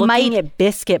 Just He looking might at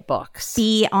biscuit books.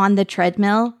 Be on the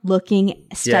treadmill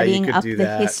studying could up do the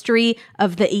that. history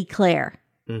of the eclair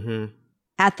Mm-hmm.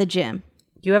 at the gym.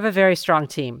 You have a very strong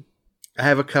team. I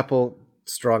have a couple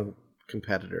strong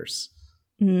competitors.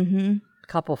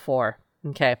 Couple 4.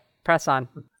 Okay, press on.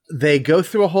 They go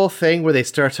through a whole thing where they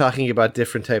start talking about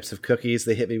different types of cookies.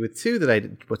 They hit me with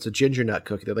 2 what's a ginger nut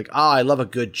cookie? They're like, I love a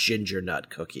good ginger nut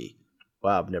cookie.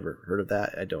 Wow, I've never heard of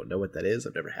that. I don't know what that is.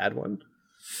 I've never had one.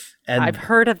 And I've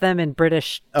heard of them in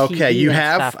British okay, TV you and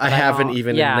have? stuff, but I haven't don't-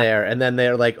 even yeah. in there. And then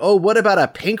they're like, what about a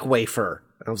pink wafer?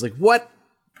 And I was like, what?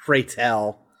 Pray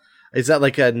tell. Is that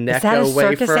like a Necco Is that a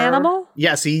wafer? circus animal?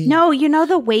 Yeah, see? No, you know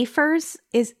the wafers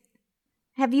is...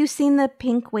 Have you seen the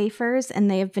pink wafers?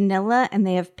 And they have vanilla, and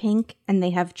they have pink, and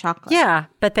they have chocolate. Yeah,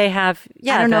 but they have...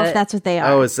 Yeah, I don't know if that's what they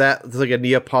are. Oh, is that like a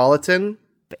Neapolitan?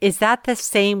 Is that the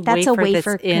same That's wafer a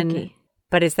wafer that's in... cookie.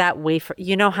 But is that wafer...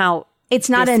 You know how... It's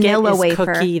not a biscuit Nilla is wafer.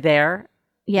 cookie there?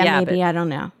 Yeah, maybe. but- I don't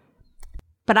know.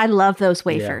 But I love those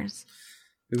wafers.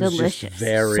 It was Delicious. Just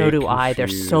very So do I. They're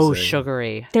so confusing.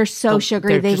 sugary. They're so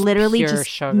sugary. they're They just literally pure just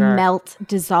sugar. melt,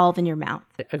 dissolve in your mouth.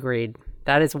 Agreed.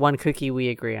 That is one cookie we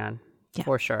agree on. Yeah.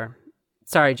 For sure.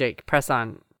 Sorry, Jake. Press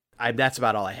on. That's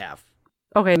about all I have.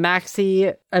 Okay,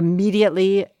 Maxie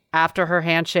immediately after her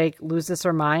handshake loses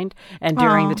her mind and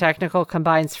during Aw. the technical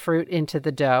combines fruit into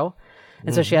the dough.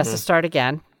 And so she has to start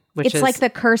again. It's like the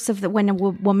curse of when a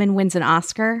woman wins an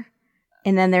Oscar,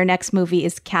 and then their next movie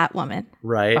is Catwoman.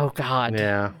 Right. Oh, God.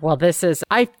 Yeah. Well,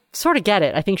 I sort of get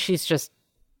it. I think she's just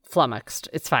flummoxed.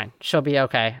 It's fine. She'll be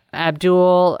okay.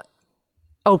 Abdul...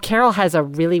 Oh, Carole has a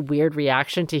really weird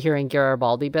reaction to hearing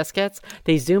Garibaldi biscuits.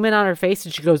 They zoom in on her face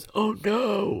and she goes, "Oh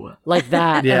no," like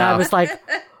that. Yeah. And I was like,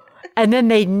 and then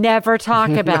they never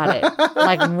talk about it.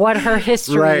 Like what her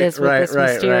history is with this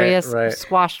mysterious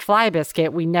squashed fly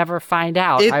biscuit. We never find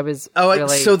out.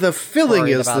 So the filling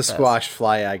is the this. squashed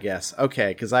fly, I guess. Okay,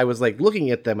 because I was like looking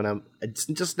at them and it's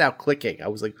just now clicking. I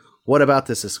was like, what about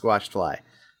this is squashed fly?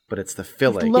 But it's the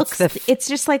filling. It's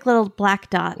just like little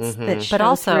black dots that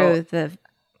show through the...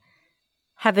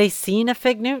 Have they seen a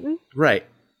fig Newton? Right.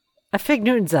 A fig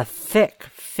Newton's a thick,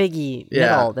 figgy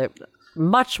middle that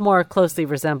much more closely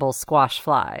resembles squash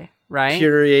fly, right?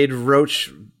 Pureed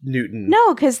roach Newton.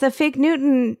 No, because the fig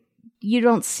Newton, you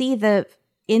don't see the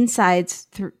insides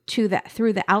through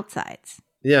the outsides.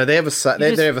 Yeah, they have a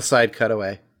they have a side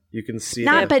cutaway. You can see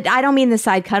but I don't mean the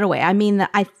side cutaway. I mean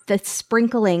the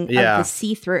sprinkling of the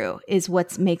see-through is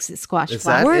what makes it squash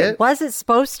fly. Was it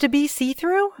supposed to be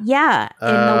see-through? Yeah,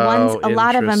 and the ones a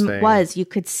lot of them was you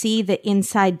could see the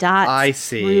inside dots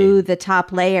through the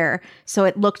top layer, so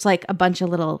it looked like a bunch of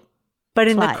little. But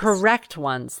in flies. the correct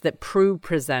ones that Prue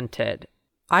presented,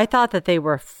 I thought that they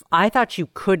were. I thought you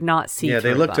could not see. Yeah, through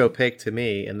they looked them. opaque to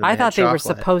me, and I thought they were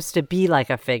supposed to be like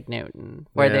a fig Newton,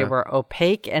 where they were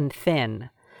opaque and thin.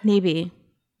 Maybe.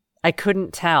 I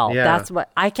couldn't tell. Yeah. That's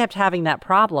what I kept having that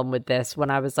problem with this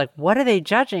when I was like, what are they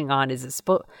judging on? Is it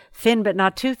thin but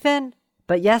not too thin?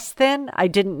 But yes, thin? I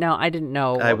didn't know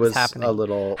what was happening. A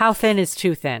little... How thin is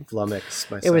too thin? Flummoxed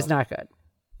myself. It was not good.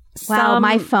 Wow,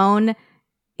 my phone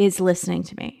is listening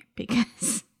to me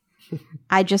because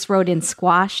I just wrote in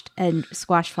squashed and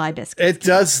squash fly biscuits. It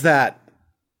does that.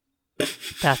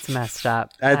 That's messed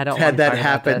up. I don't had that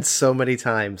happen so many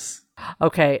times.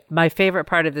 Okay, my favorite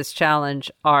part of this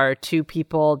challenge are two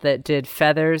people that did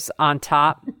feathers on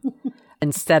top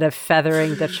instead of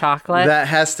feathering the chocolate. That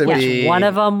has to be... One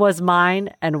of them was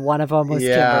mine and one of them was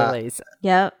Kimberly's.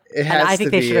 Yep. It has I think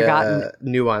they should have gotten a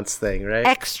nuance thing, right?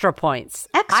 Extra points.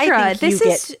 I think you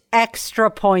get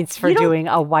extra points for doing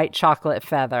a white chocolate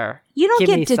feather. You don't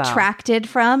get detracted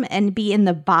from and be in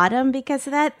the bottom because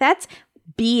of that. That's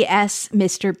BS,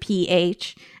 Mr.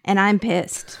 PH, and I'm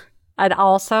pissed. And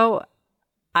also...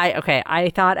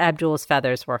 I thought Abdul's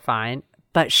feathers were fine,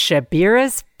 but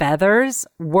Shabira's feathers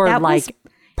were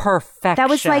perfection. That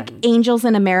was like Angels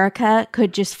in America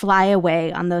could just fly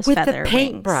away on those with feather the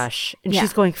paintbrush. Wings. And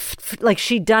she's going like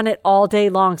she'd done it all day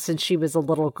long since she was a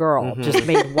little girl. Just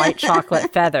made white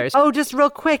chocolate feathers. Oh, just real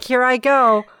quick, here I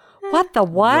go. What the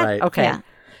what? Right. Okay. Yeah.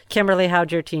 Kimberly,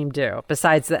 how'd your team do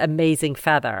besides the amazing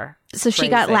feather? So she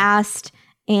got last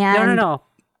and... No.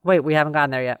 Wait, we haven't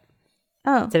gotten there yet.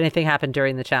 Oh. Did anything happen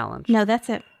during the challenge? No, that's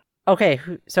it. Okay,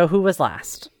 so who was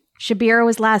last? Shabira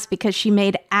was last because she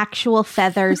made actual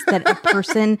feathers that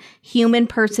a human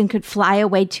person could fly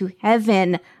away to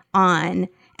heaven on.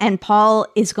 And Paul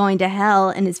is going to hell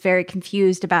and is very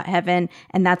confused about heaven,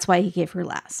 and that's why he gave her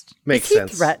last. Makes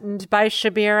sense. Is he threatened by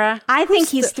Shabira? I think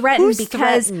he's threatened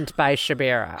because threatened by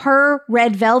Shabira? Her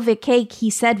red velvet cake, he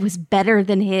said, was better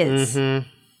than his. Mm-hmm.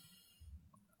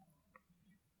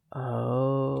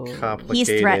 Oh. Complicated.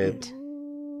 He's threatened.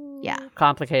 Yeah.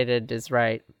 Complicated is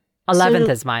right. 11th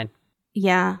is mine.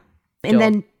 Yeah. And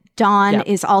then Dawn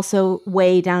is also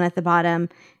way down at the bottom,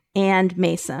 and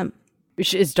Mason.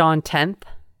 Is Dawn 10th?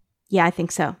 Yeah, I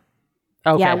think so.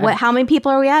 Okay. Yeah. How many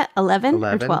people are we at? 11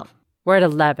 or 12? We're at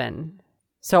 11.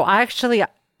 So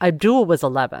Abdul was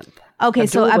 11th. Okay,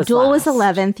 so Abdul was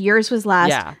 11th. Yours was last.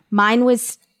 Yeah. Mine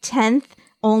was 10th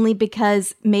only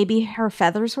because maybe her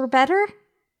feathers were better.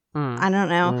 I don't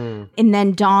know. And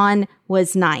then Dawn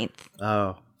was 9th.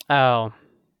 Oh.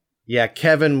 Yeah,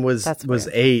 Kevin was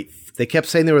 8th. They kept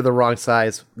saying they were the wrong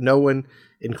size. No one,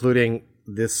 including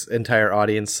this entire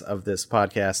audience of this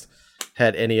podcast,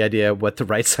 had any idea what the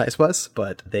right size was,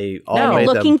 but they all made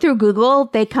looking through Google,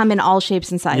 they come in all shapes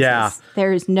and sizes. Yeah.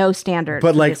 There is no standard.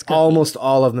 But like almost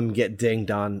all of them get dinged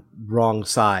on wrong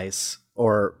size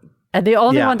or... And the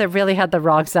only one that really had the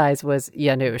wrong size was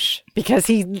Janusz, because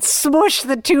he smooshed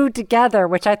the two together,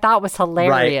 which I thought was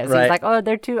hilarious. Right. He's like, oh,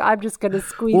 they're two, I'm just going to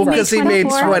squeeze Well, because he made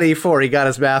 24. He got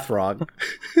his math wrong.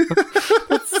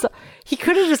 He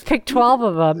could have just picked 12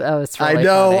 of them. Oh, it's really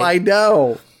funny. I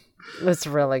know. It was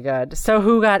really good. So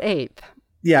who got 8th?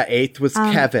 Yeah, 8th was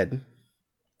Kevin.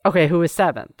 Okay, who was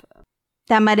 7th?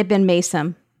 That might have been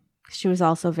Mason. She was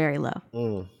also very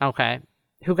low. Okay.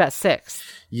 Who got 6th?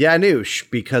 Janusz,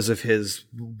 because of his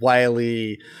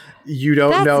wily, you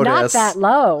don't notice. That's not that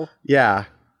low. Yeah.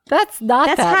 That's not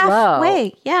That's that halfway.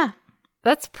 low. Yeah.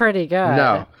 That's pretty good.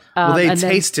 No. Well, they and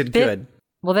then tasted good.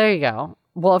 Well, there you go.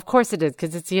 Well, of course it is,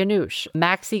 because it's Janusz.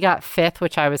 Maxie got 5th,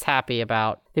 which I was happy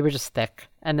about. They were just thick.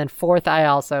 And then 4th, I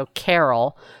also,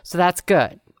 Carole. So that's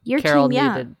good. Your Carole team,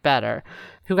 yeah. needed better.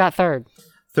 Who got 3rd?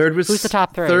 Who's the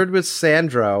top 3? 3rd was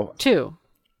Sandro. 2.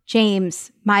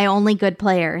 James, my only good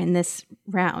player in this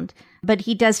round. But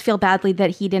he does feel badly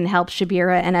that he didn't help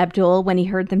Shabira and Abdul when he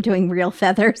heard them doing real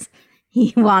feathers.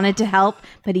 He wanted to help,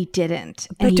 but he didn't.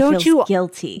 And But he don't feels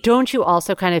guilty. Don't you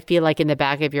also kind of feel like in the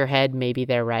back of your head, maybe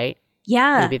they're right?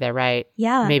 Yeah. Maybe they're right.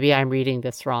 Yeah. Maybe I'm reading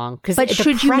this wrong. But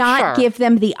should you not give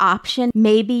them the option?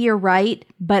 Maybe you're right,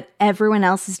 but everyone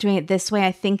else is doing it this way.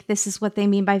 I think this is what they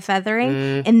mean by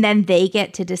feathering. And then they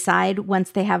get to decide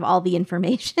once they have all the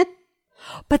information.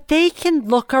 But they can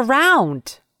look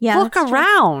around. Yeah, look that's true.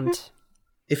 around.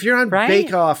 If you're on Right?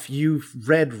 Bake Off, you've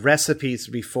read recipes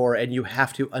before, and you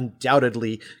have to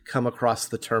undoubtedly come across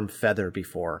the term feather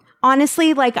before.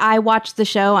 Honestly, like I watched the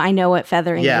show. I know what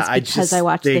feathering is because I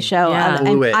watched the show.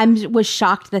 blew it. I was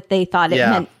shocked that they thought it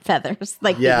meant feathers.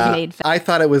 Like they made feathers. I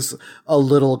thought it was a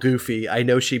little goofy. I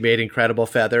know she made incredible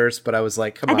feathers, but I was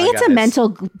like, come on, I think it's guys. a mental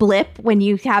blip when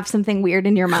you have something weird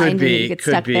in your mind and you get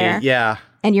stuck there. Yeah.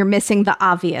 And you're missing the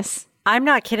obvious. I'm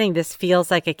not kidding. This feels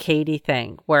like a Katie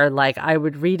thing where like I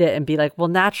would read it and be like, well,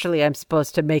 naturally I'm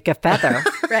supposed to make a feather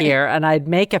here. And I'd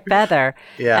make a feather.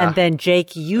 Yeah. And then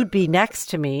Jake, you'd be next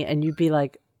to me and you'd be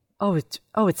like,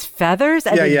 it's feathers?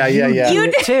 And Yeah, then you do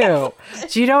it too.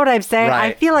 Do you know what I'm saying?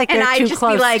 Right. I feel like they're And I'd too just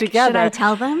close be like, together. should I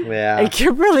tell them? Yeah. And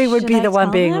Kimberly would Should be I the one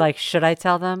tell being them? like, should I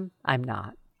tell them? I'm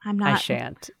not. I'm not. I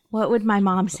shan't. What would my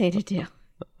mom say to do?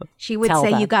 She would Tell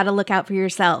say, them. you got to look out for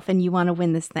yourself and you want to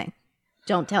win this thing.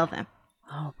 Don't tell them.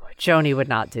 Oh boy, Joni would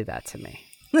not do that to me.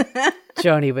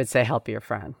 Joni would say, help your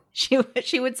friend. She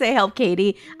would say, help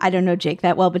Katie. I don't know Jake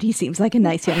that well, but he seems like a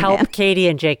nice young Help man. Katie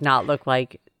and Jake not look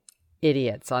like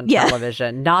idiots on Yeah.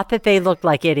 television. Not that they looked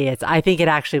like idiots. I think it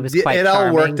actually was quite It all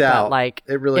charming, worked but, out. like,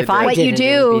 It really if did. I What did you it, it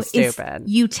do would be is stupid.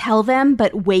 you tell them,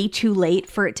 but way too late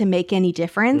for it to make any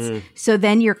difference. So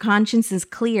then your conscience is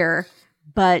clear,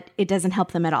 but it doesn't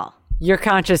help them at all. Your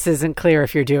conscience isn't clear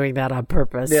if you're doing that on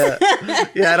purpose. Yeah.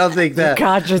 I don't think that.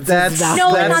 conscience is that's not- No,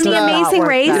 like that's on The not- Amazing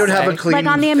Race, You don't have a clean, like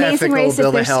on The Amazing ethical Race, bill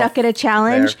if they're of health stuck at a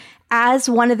challenge, there. as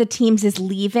one of the teams is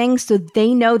leaving, so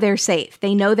they know they're safe.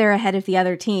 They know they're ahead of the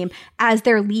other team. As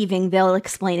they're leaving, they'll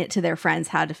explain it to their friends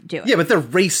how to do it. Yeah, but they're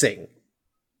racing.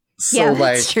 So, Yeah,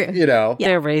 that's true. you know.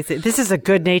 They're raising. This is a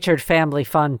good-natured family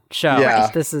fun show. Yeah.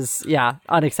 This is,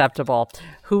 unacceptable.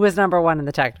 Who was number 1 in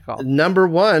the technical? Number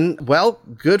 1, well,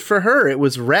 good for her. It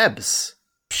was Rebs.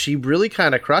 She really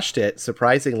kind of crushed it,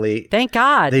 surprisingly. Thank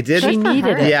God. They did. She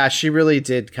needed it. Yeah, she really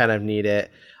did kind of need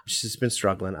it. She's been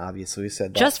struggling, obviously. We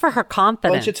said that. Just for her a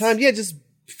confidence. bunch of times. Yeah, just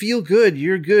feel good.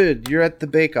 You're good. You're at the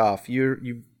Bake Off.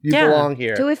 You Yeah. belong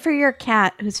here. Do it for your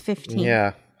cat who's 15.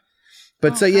 Yeah.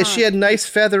 But so, yeah, she had nice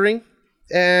feathering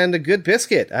and a good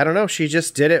biscuit. I don't know. She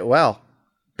just did it well.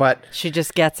 But She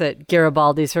just gets it.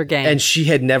 Garibaldi's her game. and she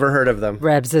had never heard of them.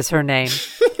 Rebs is her name.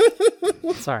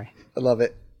 Sorry. I love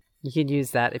it. You can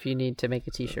use that if you need to make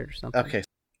a t-shirt or something. Okay.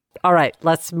 All right,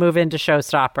 let's move into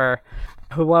Showstopper.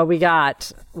 What we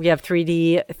got? We have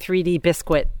 3D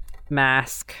biscuit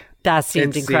mask. That seemed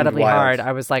It seemed incredibly wild. hard.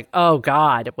 I was like, oh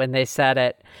God, when they said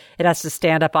it. It has to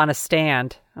stand up on a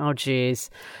stand. Oh geez.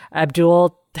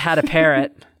 Abdul had a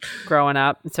parrot growing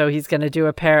up, so he's going to do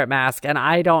a parrot mask. And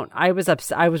I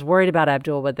was worried about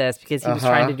Abdul with this because he was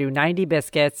trying to do 90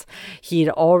 biscuits. He'd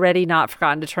already not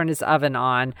forgotten to turn his oven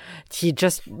on. He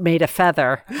just made a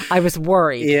feather. I was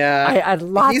worried. Yeah. I had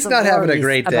lots He's of not having a worries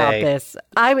great about day. this.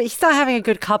 He's not having a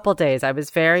good couple days. I was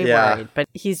very Yeah. worried, but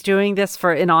he's doing this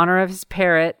in honor of his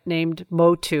parrot named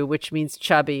Motu, which means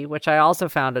chubby, which I also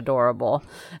found adorable.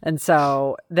 And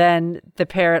so then the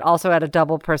parrot also had a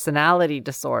double personality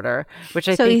disorder, which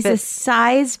I So think he's a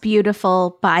size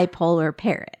beautiful bipolar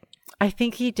parrot. I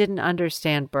think he didn't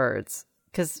understand birds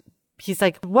because he's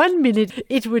like, 1 minute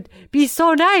it would be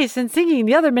so nice and singing,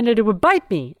 the other minute it would bite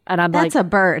me. And I'm That's like, a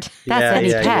bird. that's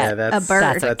any pet. that's, A bird.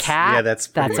 That's a that's- cat. Yeah, that's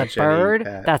pretty that's much a any bird.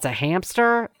 pet. That's a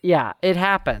hamster. Yeah, it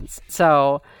happens.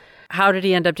 So how did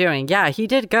he end up doing? Yeah, he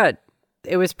did good.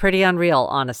 It was pretty unreal,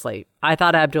 honestly. I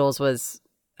thought Abdul's was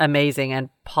amazing, and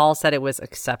Paul said it was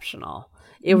exceptional.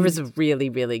 It was really,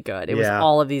 really good. It was Yeah.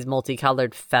 all of these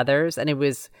multicolored feathers, and it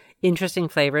was interesting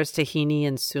flavors, tahini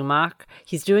and sumac.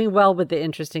 He's doing well with the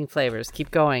interesting flavors. Keep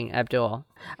going, Abdul.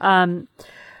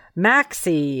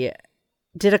 Maxie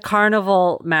did a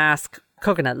carnival mask,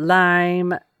 coconut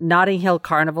lime. Notting Hill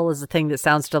Carnival is a thing that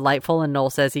sounds delightful, and Noel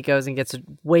says he goes and gets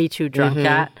way too drunk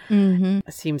at.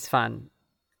 Seems fun.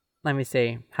 Let me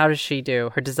see. How does she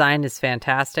do? Her design is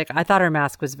fantastic. I thought her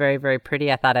mask was very, very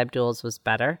pretty. I thought Abdul's was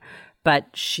better. But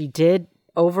she did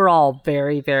overall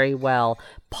very, very well.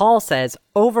 Paul says,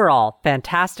 overall,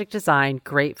 fantastic design,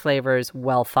 great flavors,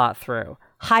 well thought through.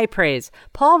 High praise.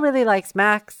 Paul really likes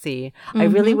Maxie. I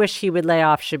really wish he would lay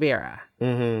off Shabira.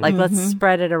 Like, let's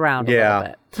spread it around a little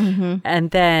bit. And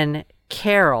then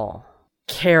Carole.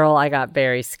 Carole, I got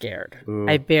very scared. Ooh.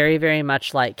 I very, very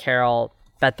much like Carole.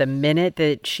 But the minute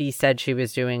that she said she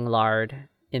was doing lard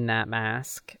in that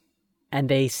mask and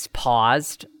they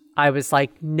paused, I was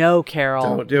like, no,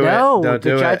 Carole. Don't do it. Don't do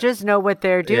the it. judges know what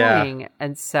they're doing. Yeah.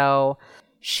 And so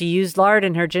she used lard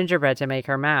in her gingerbread to make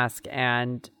her mask.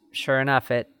 And sure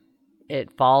enough, it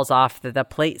falls off the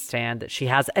plate stand that she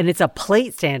has. And it's a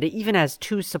plate stand. It even has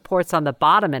 2 supports on the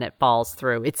bottom and it falls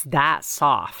through. It's that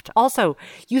soft. Also,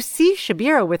 you see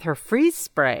Shabira with her freeze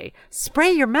spray.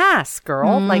 Spray your mask,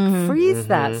 girl. Like, freeze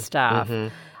that stuff.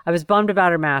 I was bummed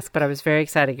about her mask, but I was very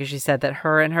excited because she said that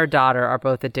her and her daughter are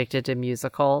both addicted to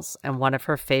musicals. And one of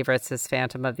her favorites is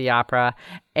Phantom of the Opera.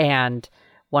 And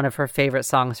one of her favorite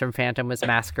songs from Phantom was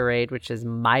Masquerade, which is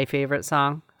my favorite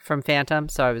song from Phantom.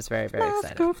 So I was very, very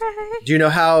excited. Do you know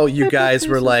how you guys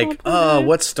were like, oh,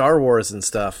 what's Star Wars and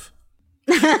stuff?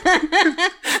 I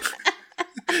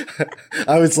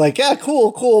was like, yeah,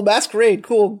 cool. Masquerade,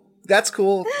 cool. That's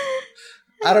cool.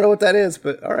 I don't know what that is,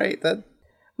 but all right.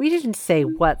 We didn't say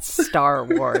what Star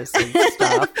Wars and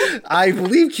stuff. I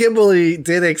believe Kimberly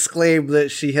did exclaim that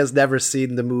she has never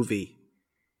seen the movie.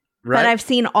 Right? But I've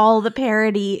seen all the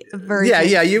parody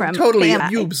versions. Yeah, you totally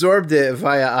Family. you absorbed it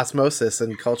via osmosis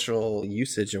and cultural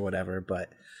usage or whatever, but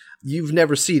you've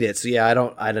never seen it. So yeah,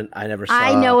 I never saw.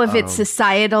 I know of its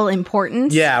societal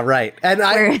importance. Yeah, right. And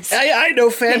I know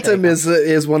Phantom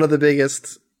is one of the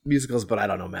biggest musicals, but I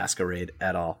don't know Masquerade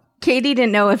at all. Katie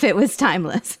didn't know if it was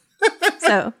timeless.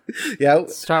 So yeah,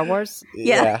 Star Wars.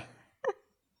 Yeah.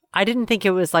 I didn't think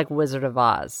it was like Wizard of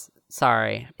Oz.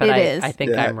 Sorry, but I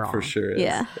think I'm wrong. For sure.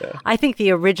 Yeah. I think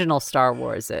the original Star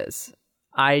Wars is.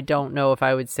 I don't know if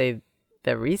I would say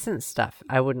the recent stuff.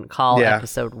 I wouldn't call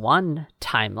episode 1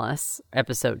 timeless.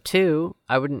 Episode 2,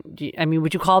 I wouldn't. I mean,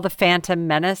 would you call the Phantom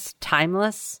Menace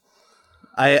timeless?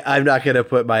 I'm not going to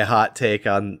put my hot take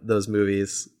on those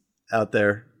movies out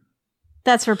there.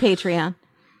 That's for Patreon.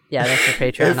 Yeah, that's for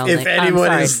Patreon only. If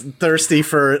anyone is thirsty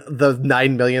for the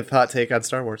 9 millionth hot take on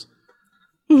Star Wars.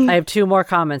 I have 2 more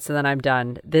comments and then I'm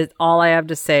done. All I have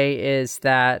to say is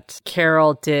that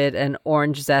Carole did an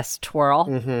orange zest twirl.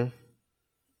 Mm-hmm.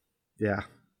 Yeah.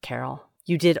 Carole,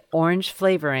 you did orange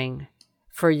flavoring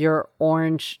for your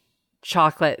orange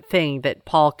chocolate thing that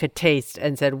Paul could taste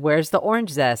and said, where's the orange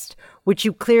zest? Which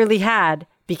you clearly had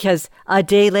because a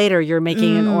day later you're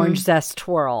making an orange zest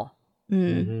twirl.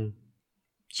 Mm-hmm.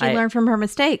 She learned from her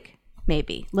mistake.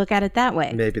 Maybe. Look at it that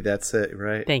way. Maybe that's it,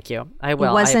 right? Thank you. I will.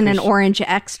 It wasn't an orange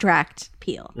extract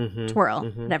peel, twirl,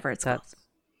 whatever it's called.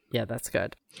 Yeah, that's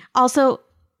good. Also,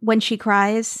 when she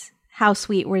cries, how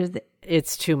sweet were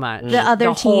it's too much. The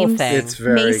other teams. It's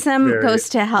very, Mason very goes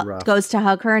to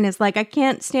hug her and is like, I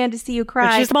can't stand to see you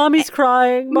cry. And she's, Mommy's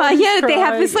crying. They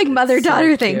have this like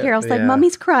mother-daughter thing. Carole's like,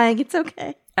 Mommy's crying. It's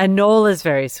okay. And Noel is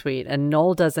very sweet. And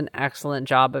Noel does an excellent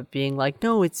job of being like,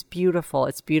 no, it's beautiful.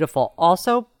 It's beautiful.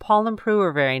 Also, Paul and Prue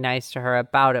are very nice to her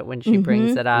about it when she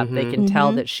brings it up. They can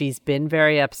tell that she's been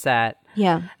very upset.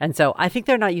 Yeah. And so I think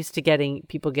they're not used to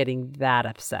people getting that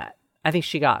upset. I think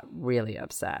she got really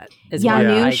upset, is what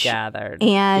I gathered.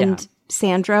 And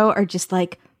Sandro are just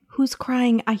like, who's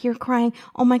crying? I hear crying.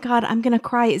 Oh my God, I'm going to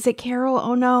cry. Is it Carole?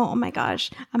 Oh no. Oh my gosh,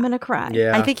 I'm going to cry.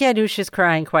 Yeah. I think Janusz is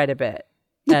crying quite a bit.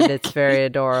 And it's very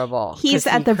adorable. He's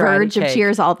at the verge of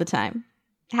tears all the time.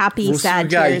 Happy, sad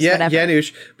tears, whatever.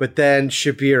 Janusz, but then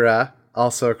Shabira,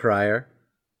 also a crier.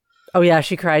 Oh yeah,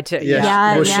 she cried too.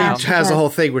 Yeah. Well, she has a whole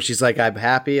thing where she's like, I'm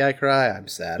happy, I cry. I'm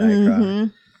sad, I cry.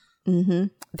 Mm-hmm.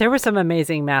 There were some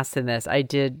amazing masks in this. I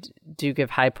do give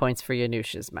high points for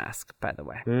Janusz's mask, by the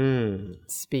way.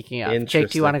 Speaking of, Jake,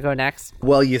 do you want to go next?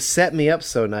 Well, you set me up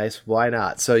so nice. Why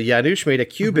not? So Janusz made a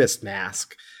cubist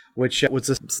mask, which was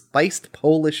a spiced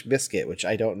Polish biscuit, which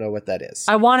I don't know what that is.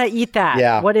 I want to eat that.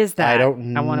 Yeah. What is that? I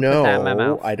don't know. I want to put that in my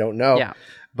mouth. I don't know. Yeah.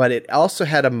 But it also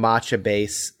had a matcha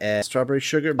base and strawberry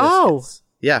sugar biscuits. Oh.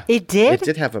 Yeah. It did? It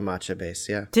did have a matcha base,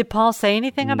 yeah. Did Paul say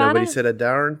anything about it? Nobody said a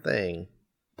darn thing.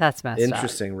 That's messed up.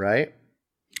 Interesting, right?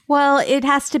 Well, it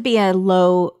has to be a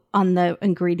low on the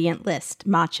ingredient list,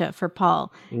 matcha for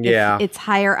Paul. Yeah. If it's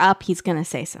higher up, he's going to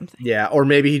say something. Yeah, or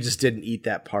maybe he just didn't eat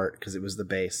that part because it was the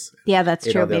base. Yeah, that's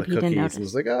Ate true. all the Maybe other he didn't cookies notice. and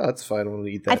was like, oh, that's fine. I want to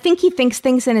eat that. I think he thinks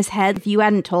things in his head. If you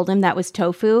hadn't told him that was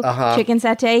tofu chicken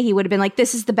satay, he would have been like,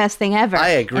 this is the best thing ever. I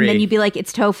agree. And then you'd be like,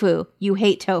 it's tofu. You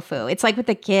hate tofu. It's like with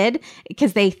a kid,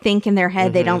 because they think in their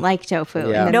head they don't like tofu. Yeah.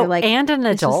 And then No, they're like, and an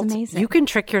 "This is adult, amazing." you can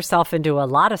trick yourself into a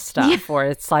lot of stuff where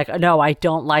it's like, no, I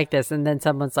don't like this. And then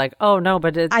someone's like, oh, no,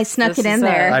 but I snuck it in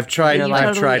there. I've tried. You I've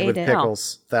totally tried ate with it.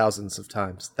 pickles thousands of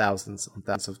times, thousands and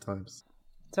thousands of times.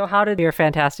 So how did your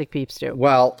fantastic peeps do?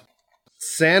 Well,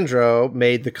 Sandro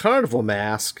made the carnival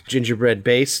mask,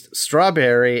 gingerbread-based,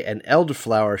 strawberry and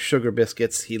elderflower sugar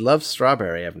biscuits. He loves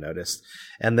strawberry, I've noticed.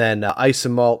 And then ice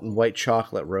and malt and white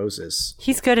chocolate roses.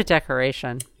 He's good at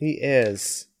decoration. He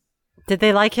is. Did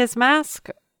they like his mask?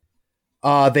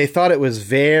 They thought it was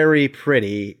very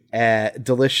pretty,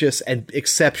 delicious, and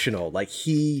exceptional. Like,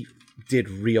 he did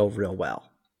real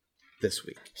well this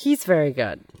week. He's very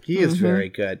good. He is very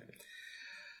good.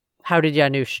 How did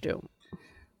Janusz do?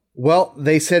 Well,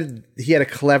 they said he had a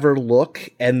clever look,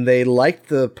 and they liked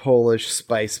the Polish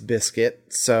spice biscuit,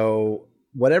 so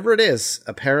whatever it is,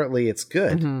 apparently it's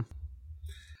good.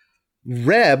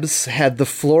 Rebs had the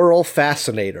floral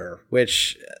fascinator,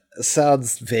 which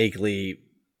sounds vaguely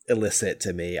illicit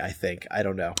to me, I think. I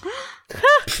don't know.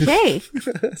 Hey.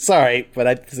 Sorry,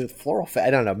 but floral I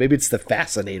don't know. Maybe it's the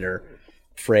fascinator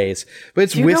phrase. But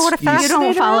it's Do you know what a whiskey. You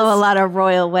don't follow a lot of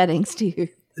royal weddings, do you?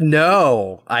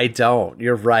 No, I don't.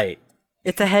 You're right.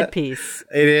 It's a headpiece.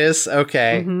 It is?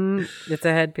 Okay. It's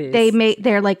a headpiece.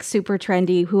 They're like super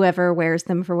trendy. Whoever wears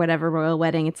them for whatever royal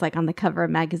wedding, it's like on the cover of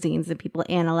magazines and people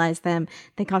analyze them.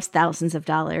 They cost thousands of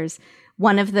dollars.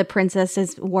 One of the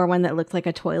princesses wore one that looked like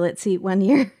a toilet seat one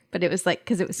year, but it was like,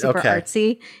 because it was super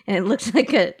artsy and it looked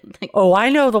like a. Like, oh, I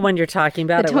know the one you're talking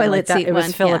about. The It went toilet like that. seat It was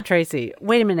one, Philip yeah. Tracy.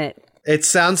 Wait a minute. It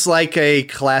sounds like a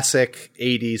classic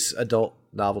 80s adult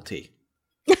novelty.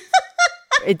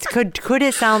 Could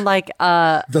it sound like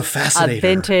a Fascinator.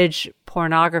 vintage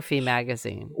pornography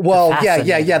magazine? Well, The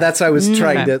Fascinator. yeah. That's what I was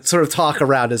trying to sort of talk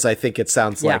around, as I think it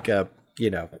sounds Yeah. like a,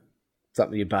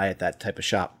 something you buy at that type of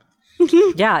shop.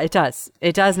 Yeah, it does.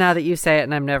 It does now that you say it,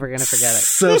 and I'm never going to forget it.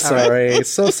 So sorry.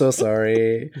 So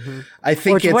sorry. I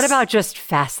think What about just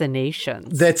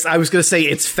fascinations? I was going to say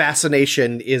its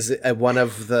fascination is one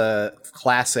of the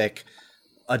classic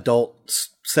adult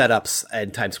setups in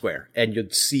Times Square. And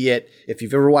you'd see it if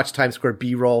you've ever watched Times Square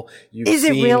B-roll. Is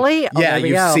it really? Oh, Yeah, there we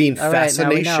you've go. seen All right, now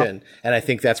we know. fascination. And I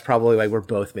think that's probably why we're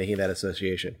both making that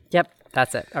association. Yep,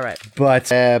 that's it. All right. But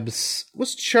Ebs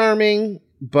was charming,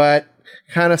 but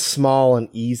kind of small and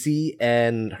easy,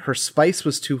 and her spice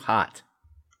was too hot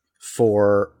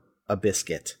for a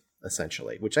biscuit,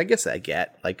 essentially, which I guess I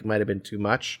get. Like, it might have been too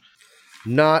much.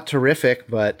 Not terrific,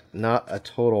 but not a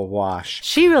total wash.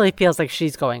 She really feels like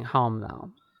she's going home,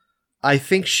 though. I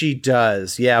think she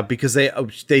does, yeah, because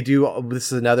they do.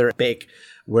 This is another bake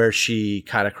where she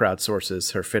kind of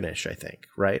crowdsources her finish, I think,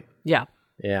 right? Yeah.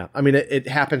 Yeah, I mean, it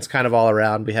happens kind of all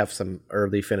around. We have some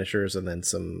early finishers and then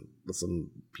some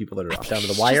people that are down to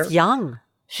the wire. She's young.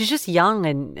 She's just young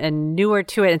and newer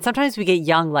to it. And sometimes we get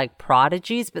young like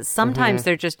prodigies, but sometimes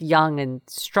they're just young and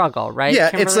struggle, right?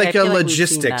 Yeah, Kimberly, it's like I a feel we've seen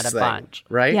logistics that a thing, bunch.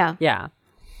 right? Yeah.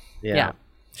 Yeah.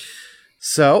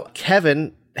 So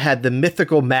Kevin had the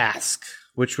mythical mask,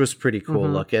 which was pretty cool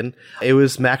looking. It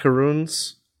was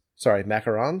macarons,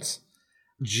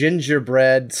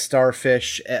 gingerbread,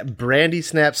 starfish, brandy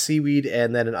snap seaweed,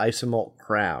 and then an isomalt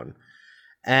crown.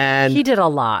 And He did a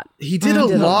lot. He did a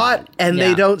lot, and they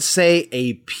Yeah. don't say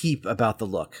a peep about the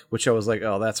look, which I was like,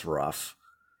 oh, that's rough.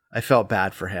 I felt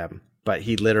bad for him, but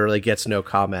he literally gets no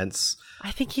comments. I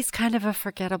think he's kind of a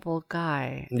forgettable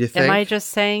guy. You think? Am I just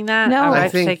saying that? No. I I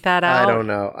have to take that out. I don't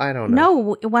know.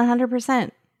 No,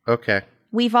 100%. Okay.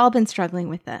 We've all been struggling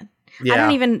with that. Yeah. I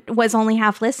don't even was only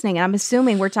half listening. I'm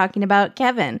assuming we're talking about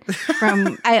Kevin.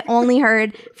 I only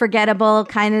heard forgettable,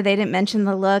 kind of. They didn't mention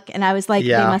the look, and I was like,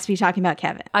 Yeah. they must be talking about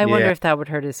Kevin. I wonder Yeah. if that would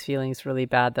hurt his feelings really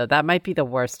bad, though. That might be the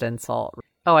worst insult.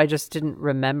 Oh, I just didn't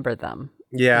remember them.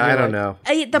 Yeah, I You're don't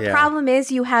like- know. The Yeah. problem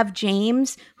is you have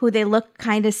James, who they look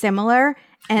kind of similar,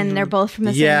 and they're both from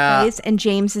the Yeah. same place, and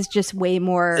James is just way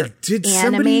more Did animated.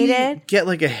 somebody get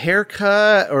like a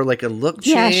haircut or like a look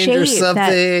Yeah, change or shave that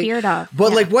something? beard off. But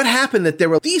Yeah. like, what happened that there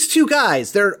were these two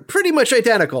guys? They're pretty much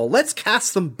identical. Let's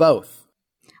cast them both.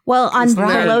 Well, on Isn't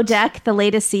that- Below Deck, the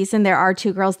latest season, there are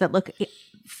two girls that look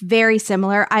very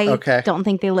similar. I Okay. don't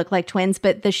think they look like twins,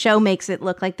 but the show makes it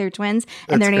look like they're twins.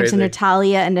 And That's their names crazy. are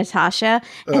Natalia and Natasha.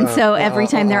 And so every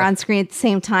time they're on screen at the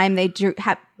same time, they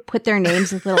put their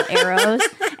names with little arrows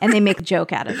and they make a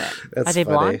joke out of it. That's Are they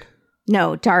funny. blonde?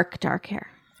 No, dark hair.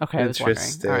 Okay, I was wondering.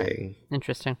 Interesting. All right.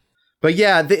 Interesting. But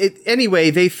yeah, anyway,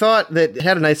 they thought that it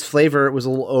had a nice flavor. It was a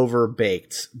little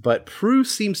over-baked. But Prue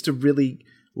seems to really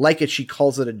like it. She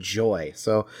calls it a joy.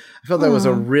 So I felt that was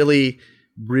a really,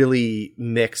 really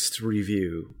mixed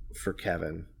review for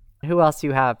Kevin. Who else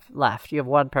you have left? You have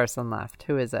one person left.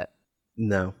 Who is it?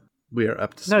 No, we are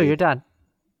up to speed. No, you're done.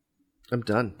 I'm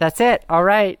done. That's it. All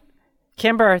right.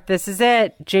 Kimber, this is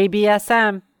it.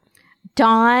 JDSM.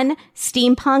 Dawn,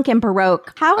 steampunk, and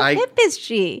baroque. How hip is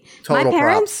she? Total My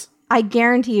parents, props. I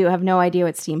guarantee you, have no idea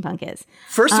what steampunk is.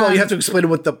 First of all, you have to explain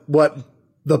what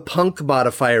the punk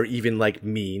modifier even like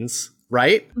means,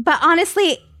 right? But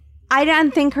honestly, I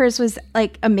didn't think hers was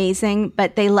like amazing,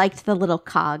 but they liked the little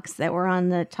cogs that were on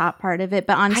the top part of it.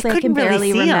 But honestly, I can couldn't really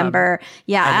barely see 'em. remember.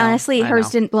 Yeah, honestly, I hers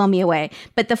know. didn't blow me away,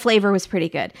 but the flavor was pretty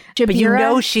good. But you Jabira-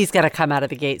 know she's going to come out of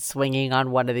the gate swinging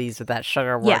on one of these with that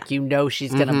sugar work. Yeah. You know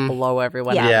she's going to blow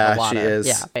everyone out Yeah, of the water. she is.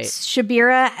 Yeah, right.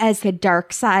 Shabira as a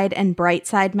dark side and bright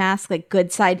side mask, like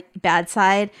good side, bad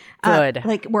side. Good.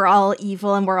 Like we're all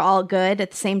evil and we're all good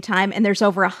at the same time. And there's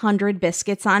over 100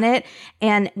 biscuits on it.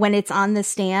 And when it's on the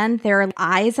stand, there are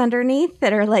eyes underneath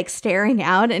that are like staring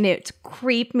out, and it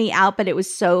creeped me out, but it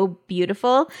was so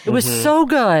beautiful. It was so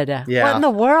good. Yeah. What in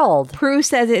the world? Prue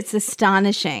says it's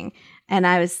astonishing. And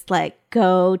I was like,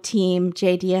 go team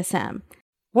JDSM.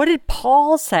 What did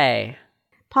Paul say?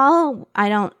 Paul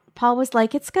was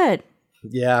like, it's good.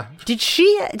 Yeah. Did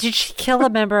she kill a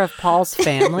member of Paul's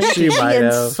family? She Did might she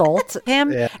have. insult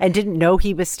him and didn't know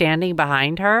he was standing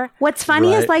behind her? What's funny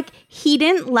Right. is like he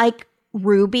didn't like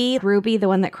Ruby, the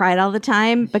one that cried all the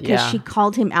time, because Yeah. she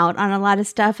called him out on a lot of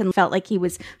stuff and felt like he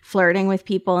was flirting with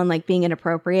people and like being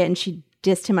inappropriate, and she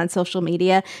dissed him on social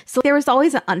media. So there was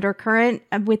always an undercurrent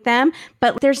with them,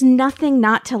 but there's nothing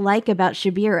not to like about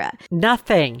Shabira.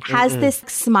 Nothing. Has this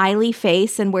smiley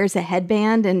face and wears a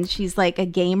headband, and she's like a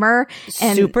gamer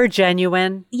and Super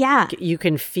genuine. yeah. You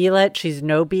can feel it. She's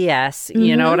no BS.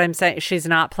 You know what I'm saying? She's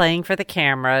not playing for the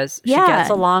cameras. She Yeah. gets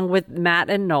along with Matt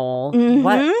and Noel.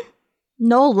 What?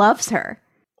 Noel loves her.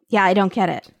 Yeah, I don't get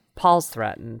it. Paul's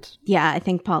threatened. Yeah, I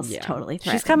think Paul's totally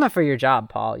threatened. She's coming for your job,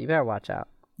 Paul. You better watch out.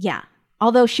 Yeah.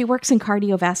 Although she works in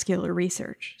cardiovascular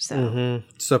research. So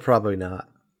So probably not.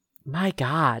 My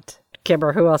God.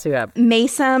 Kimber, who else do you have?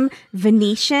 Mason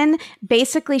Venetian,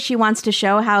 basically she wants to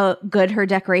show how good her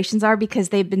decorations are because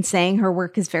they've been saying her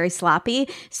work is very sloppy.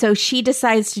 So she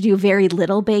decides to do very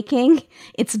little baking.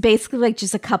 It's basically like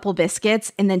just a couple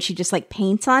biscuits, and then she just like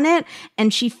paints on it.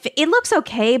 And it looks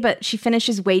okay, but she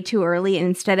finishes way too early. And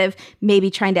instead of maybe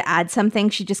trying to add something,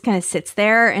 she just kind of sits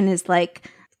there and is like,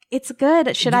 it's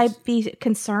good. Should I be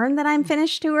concerned that I'm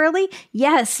finished too early?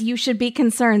 Yes, you should be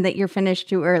concerned that you're finished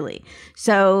too early.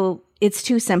 So it's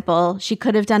too simple. She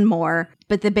could have done more,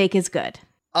 but the bake is good.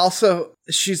 Also,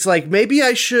 she's like, maybe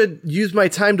I should use my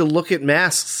time to look at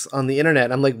masks on the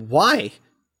internet. I'm like, why?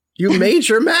 You made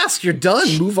your mask. You're done.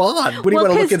 Move on. What do you Well,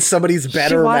 want to look 'cause at somebody's She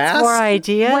better wants mask? more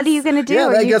ideas. What are you going to do? Yeah,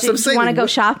 I guess do I'm saying, you want to go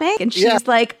what- shopping? And she's Yeah.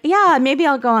 like, yeah, maybe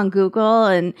I'll go on Google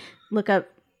and look up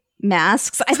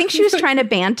masks. I think she was trying to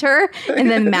banter, and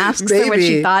then masks are what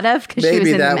she thought of because she was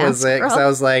Maybe in that the mask was it. Because girl. I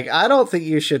was like, I don't think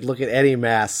you should look at any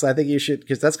masks. I think you should,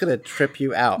 because that's going to trip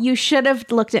you out. You should have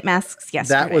looked at masks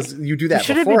yesterday. You do that You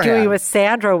should have beforehand. been doing what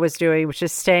Sandra was doing, which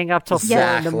is staying up till 4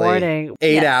 in the morning.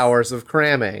 8 Yes. hours of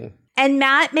cramming. And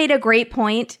Matt made a great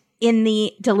point in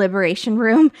the deliberation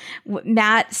room.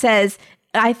 Matt says,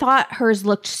 I thought hers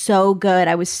looked so good.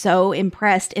 I was so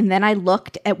impressed. And then I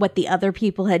looked at what the other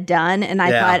people had done, and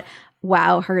I thought,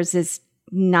 wow, hers is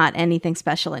not anything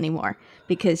special anymore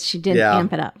because she didn't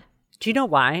amp it up. Do you know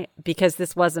why? Because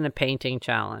this wasn't a painting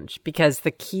challenge. Because the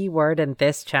key word in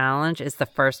this challenge is the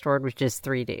first word, which is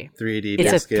 3D. 3D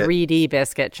It's biscuit. a 3D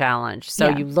biscuit challenge. So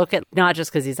you look at, not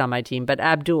just because he's on my team, but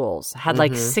Abdul's had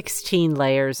like 16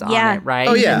 layers on it, right?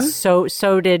 Oh, yeah. And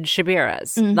so did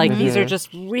Shabira's. Like these are just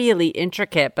really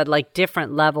intricate, but like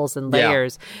different levels and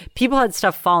layers. People had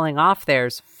stuff falling off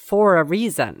theirs for a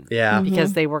reason. Yeah.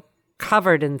 Because they were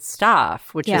covered in stuff,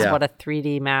 which is Yeah. what a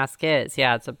 3D mask is.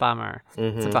 Yeah, it's a bummer.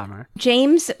 It's a bummer.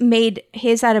 James made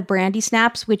his out of brandy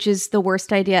snaps, which is the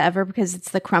worst idea ever because it's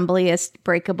the crumbliest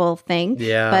breakable thing.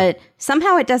 Yeah. But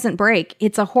somehow it doesn't break.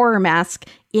 It's a horror mask.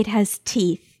 It has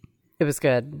teeth. It was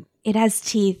good. It has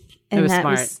teeth. And was that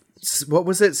smart. was What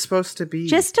was it supposed to be?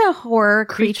 just a horror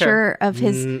creature of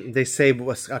his. They say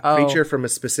was a creature from a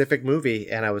specific movie,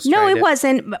 and I was No, trying it to-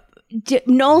 wasn't.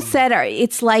 Noel said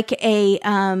it's like a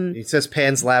He says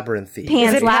Pan's Labyrinth.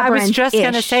 Pan's Labyrinth. I was just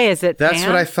going to say, is it That's Pan?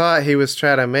 what I thought he was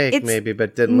trying to make, maybe,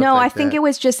 but didn't look No, like I think that. it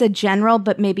was just a general,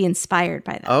 but maybe inspired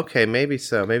by that. Okay, maybe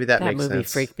so. Maybe that makes movie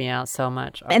sense. freaked me out so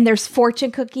much. And there's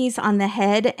fortune cookies on the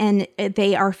head, and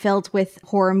they are filled with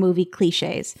horror movie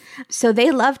cliches. So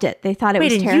they loved it. They thought it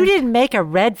was and terrible. you didn't make a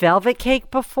red velvet cake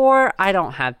before? I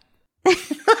don't have. He's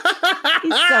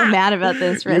so mad about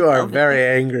this. You are very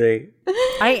angry.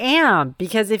 I am,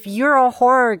 because if you're a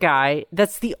horror guy,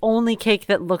 that's the only cake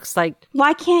that looks like.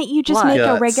 Why can't you just Blood. make a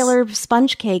Guts. regular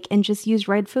sponge cake and just use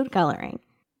red food coloring?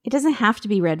 It doesn't have to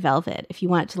be red velvet if you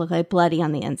want it to look like bloody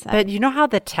on the inside. But you know how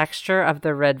the texture of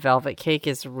the red velvet cake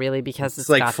is really because it's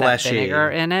like got fleshy. that vinegar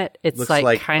in it? It's Looks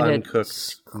like kind of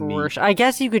uncooked meat. I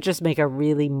guess you could just make a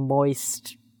really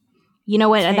moist. You know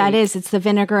what cake. that is? It's the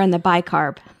vinegar and the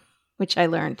bicarb, which I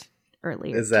learned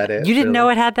earlier. Is that it? You didn't know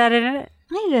it had that in it?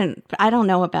 I don't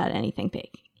know about anything big.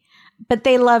 But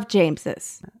they love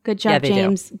James's. Good job, Yeah, they do.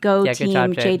 James. Go Yeah, good team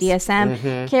job, James.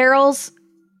 JDSM. Carole's,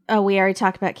 we already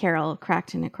talked about Carole,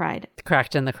 cracked and it cried.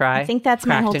 Cracked in the cry. I think that's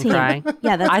my Cracked whole and team. crying.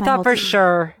 Yeah, that's I my thought whole for team.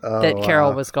 sure that wow.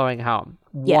 Carole was going home.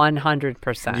 Yeah.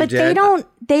 100%. But did?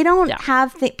 they don't Yeah.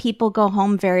 have people go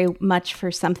home very much for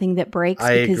something that breaks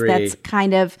I because agree. that's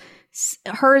kind of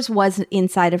hers was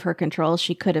inside of her control.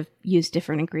 She could have used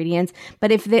different ingredients,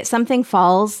 but if something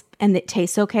falls and it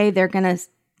tastes okay, they're gonna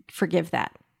forgive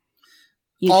that.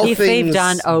 All if they've things-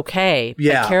 done okay,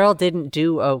 Yeah. but Carole didn't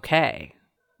do okay.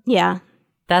 Yeah,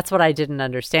 That's what I didn't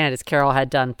understand. Is Carole had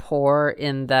done poor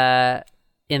in the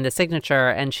signature,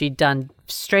 and she'd done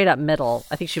straight up middle.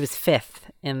 I think she was 5th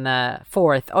in the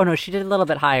 4th. Oh no, she did a little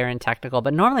bit higher in technical,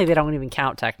 but normally they don't even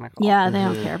count technical. yeah, they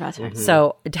don't care about that.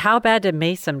 So how bad did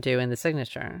Mason do in the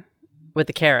signature with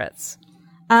the carrots?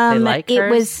 They like It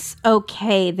hers? was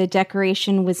okay. The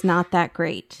decoration was not that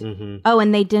great. Oh,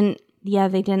 and they didn't. Yeah,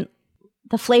 they didn't.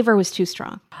 The flavor was too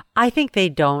strong. I think they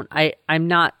don't.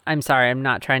 I'm sorry. I'm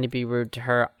not trying to be rude to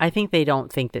her. I think they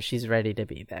don't think that she's ready to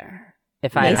be there.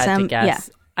 If I had to Mason, guess.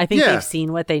 yeah. I think Yeah. they've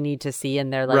seen what they need to see,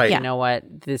 and they're like, Right. you know what?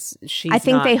 She's I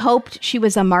think not- they hoped she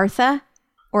was a Martha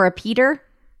or a Peter,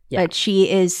 Yeah. but she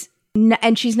is,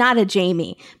 and she's not a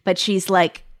Jamie, but she's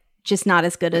like just not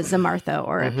as good as a Martha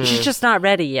or a Peter. She's just not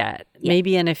ready yet.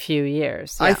 Maybe in a few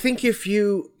years. I Yeah. think if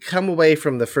you come away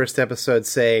from the first episode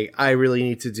saying, I really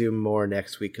need to do more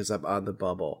next week because I'm on the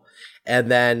bubble,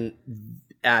 and then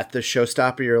at the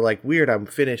showstopper you're like, weird, I'm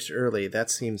finished early,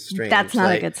 that seems strange. That's not a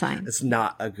Like, good sign. It's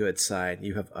not a good sign.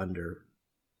 You have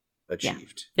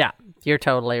underachieved. Yeah, you're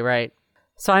totally right.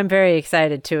 So I'm very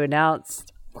excited to announce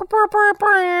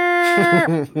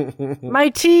my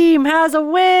team has a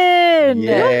win.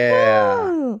 Yeah.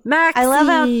 Ooh. Maxie. I love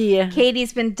how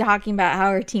Katie's been talking about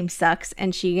how her team sucks,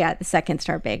 and she got the second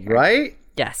star baker. Right?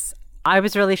 Yes. I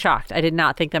was really shocked. I did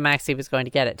not think that Maxie was going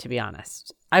to get it, to be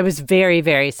honest. I was very,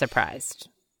 very surprised.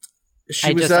 She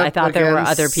I thought there were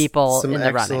against other people some in the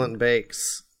excellent running.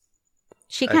 bakes.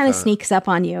 She I kind of thought. sneaks up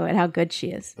on you at how good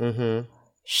she is. Mm-hmm.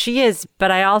 She is, but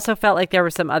I also felt like there were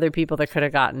some other people that could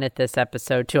have gotten it this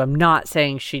episode too. I'm not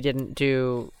saying she didn't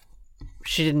do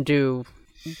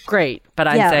great, but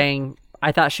I'm Yeah. saying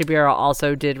I thought Shabira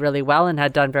also did really well and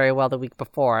had done very well the week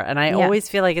before. And I always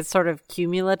feel like it's sort of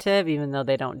cumulative, even though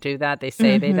they don't do that. They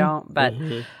say they don't, but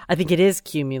I think it is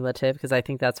cumulative because I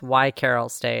think that's why Carole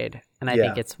stayed. And I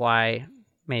think it's why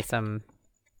Mason,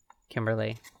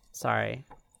 Kimberly, sorry.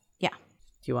 Yeah.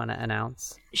 Do you want to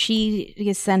announce? She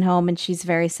is sent home and she's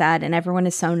very sad, and everyone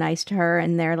is so nice to her,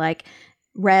 and they're like,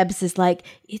 Rebs is like,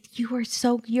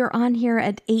 you're on here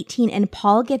at 18, and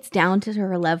Paul gets down to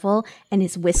her level and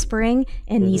is whispering,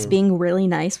 and he's being really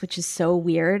nice, which is so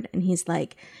weird, and he's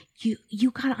like,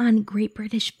 you got on Great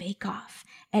British Bake Off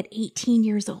at 18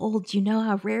 years old. Do you know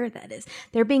how rare that is?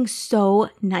 They're being so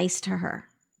nice to her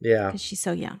Yeah. because she's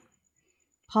so young.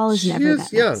 Paul is She never is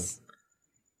that young. nice.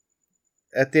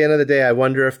 At the end of the day, I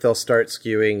wonder if they'll start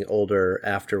skewing older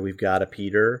after we've got a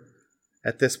Peter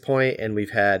at this point, and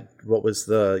we've had, what was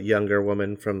the younger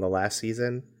woman from the last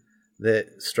season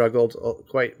that struggled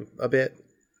quite a bit?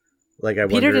 Like, I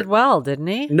Peter wonder. did well, didn't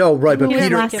he? No, right, but Who did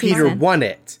Peter last season? won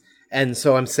it. And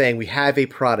so I'm saying we have a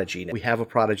prodigy. We have a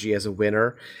prodigy as a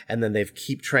winner, and then they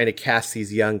keep trying to cast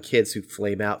these young kids who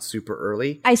flame out super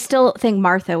early. I still think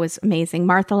Martha was amazing.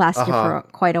 Martha lasted for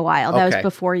quite a while. That Okay. was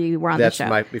before you were on That's the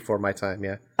show. before my time,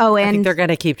 yeah. Oh, I think and they're going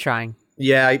to keep trying.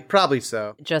 Yeah, probably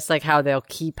so. Just like how they'll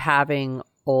keep having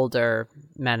older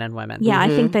men and women. yeah, I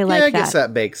think they like yeah, I that. guess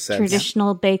that makes sense.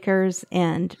 Traditional bakers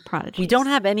and prodigies. We don't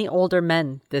have any older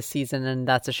men this season, and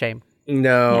that's a shame.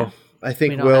 No. Yeah. I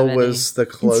think don't Will have was the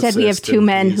closest. Instead, we have two and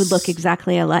men who look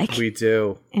exactly alike. We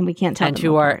do. And we can't tell And them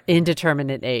who apart. are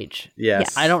indeterminate age.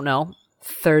 Yes. I don't know.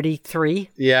 33?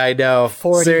 Yeah, I know.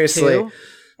 42? Seriously.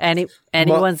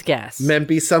 Anyone's guess.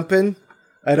 Mempi something?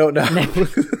 I don't know.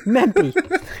 Mempi.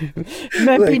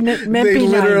 Mempi They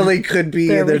literally 9. could be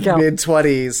There in we their go.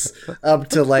 mid-20s up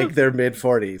to like their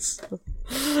mid-40s.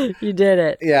 You did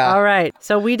it. Yeah. All right.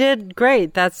 So we did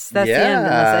great. That's the end. Yeah.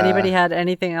 Unless anybody had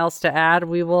anything else to add,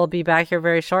 we will be back here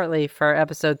very shortly for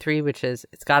episode 3, which is,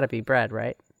 it's got to be bread,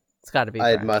 right? It's got to be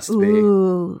bread. It must be.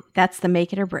 Ooh, that's the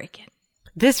make it or break it.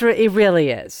 It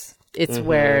really is. It's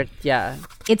where,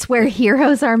 It's where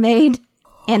heroes are made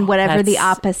and whatever the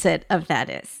That's- opposite of that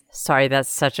is. Sorry, that's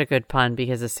such a good pun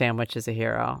because a sandwich is a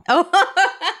hero. Oh,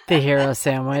 The hero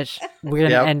sandwich. We're going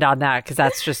to Yep. end on that because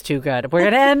that's just too good. We're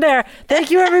going to end there. Thank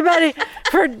you, everybody,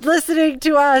 for listening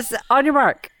to us. On your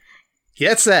mark.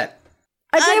 Get set.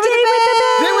 A day with a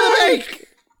bake! Day with a bake!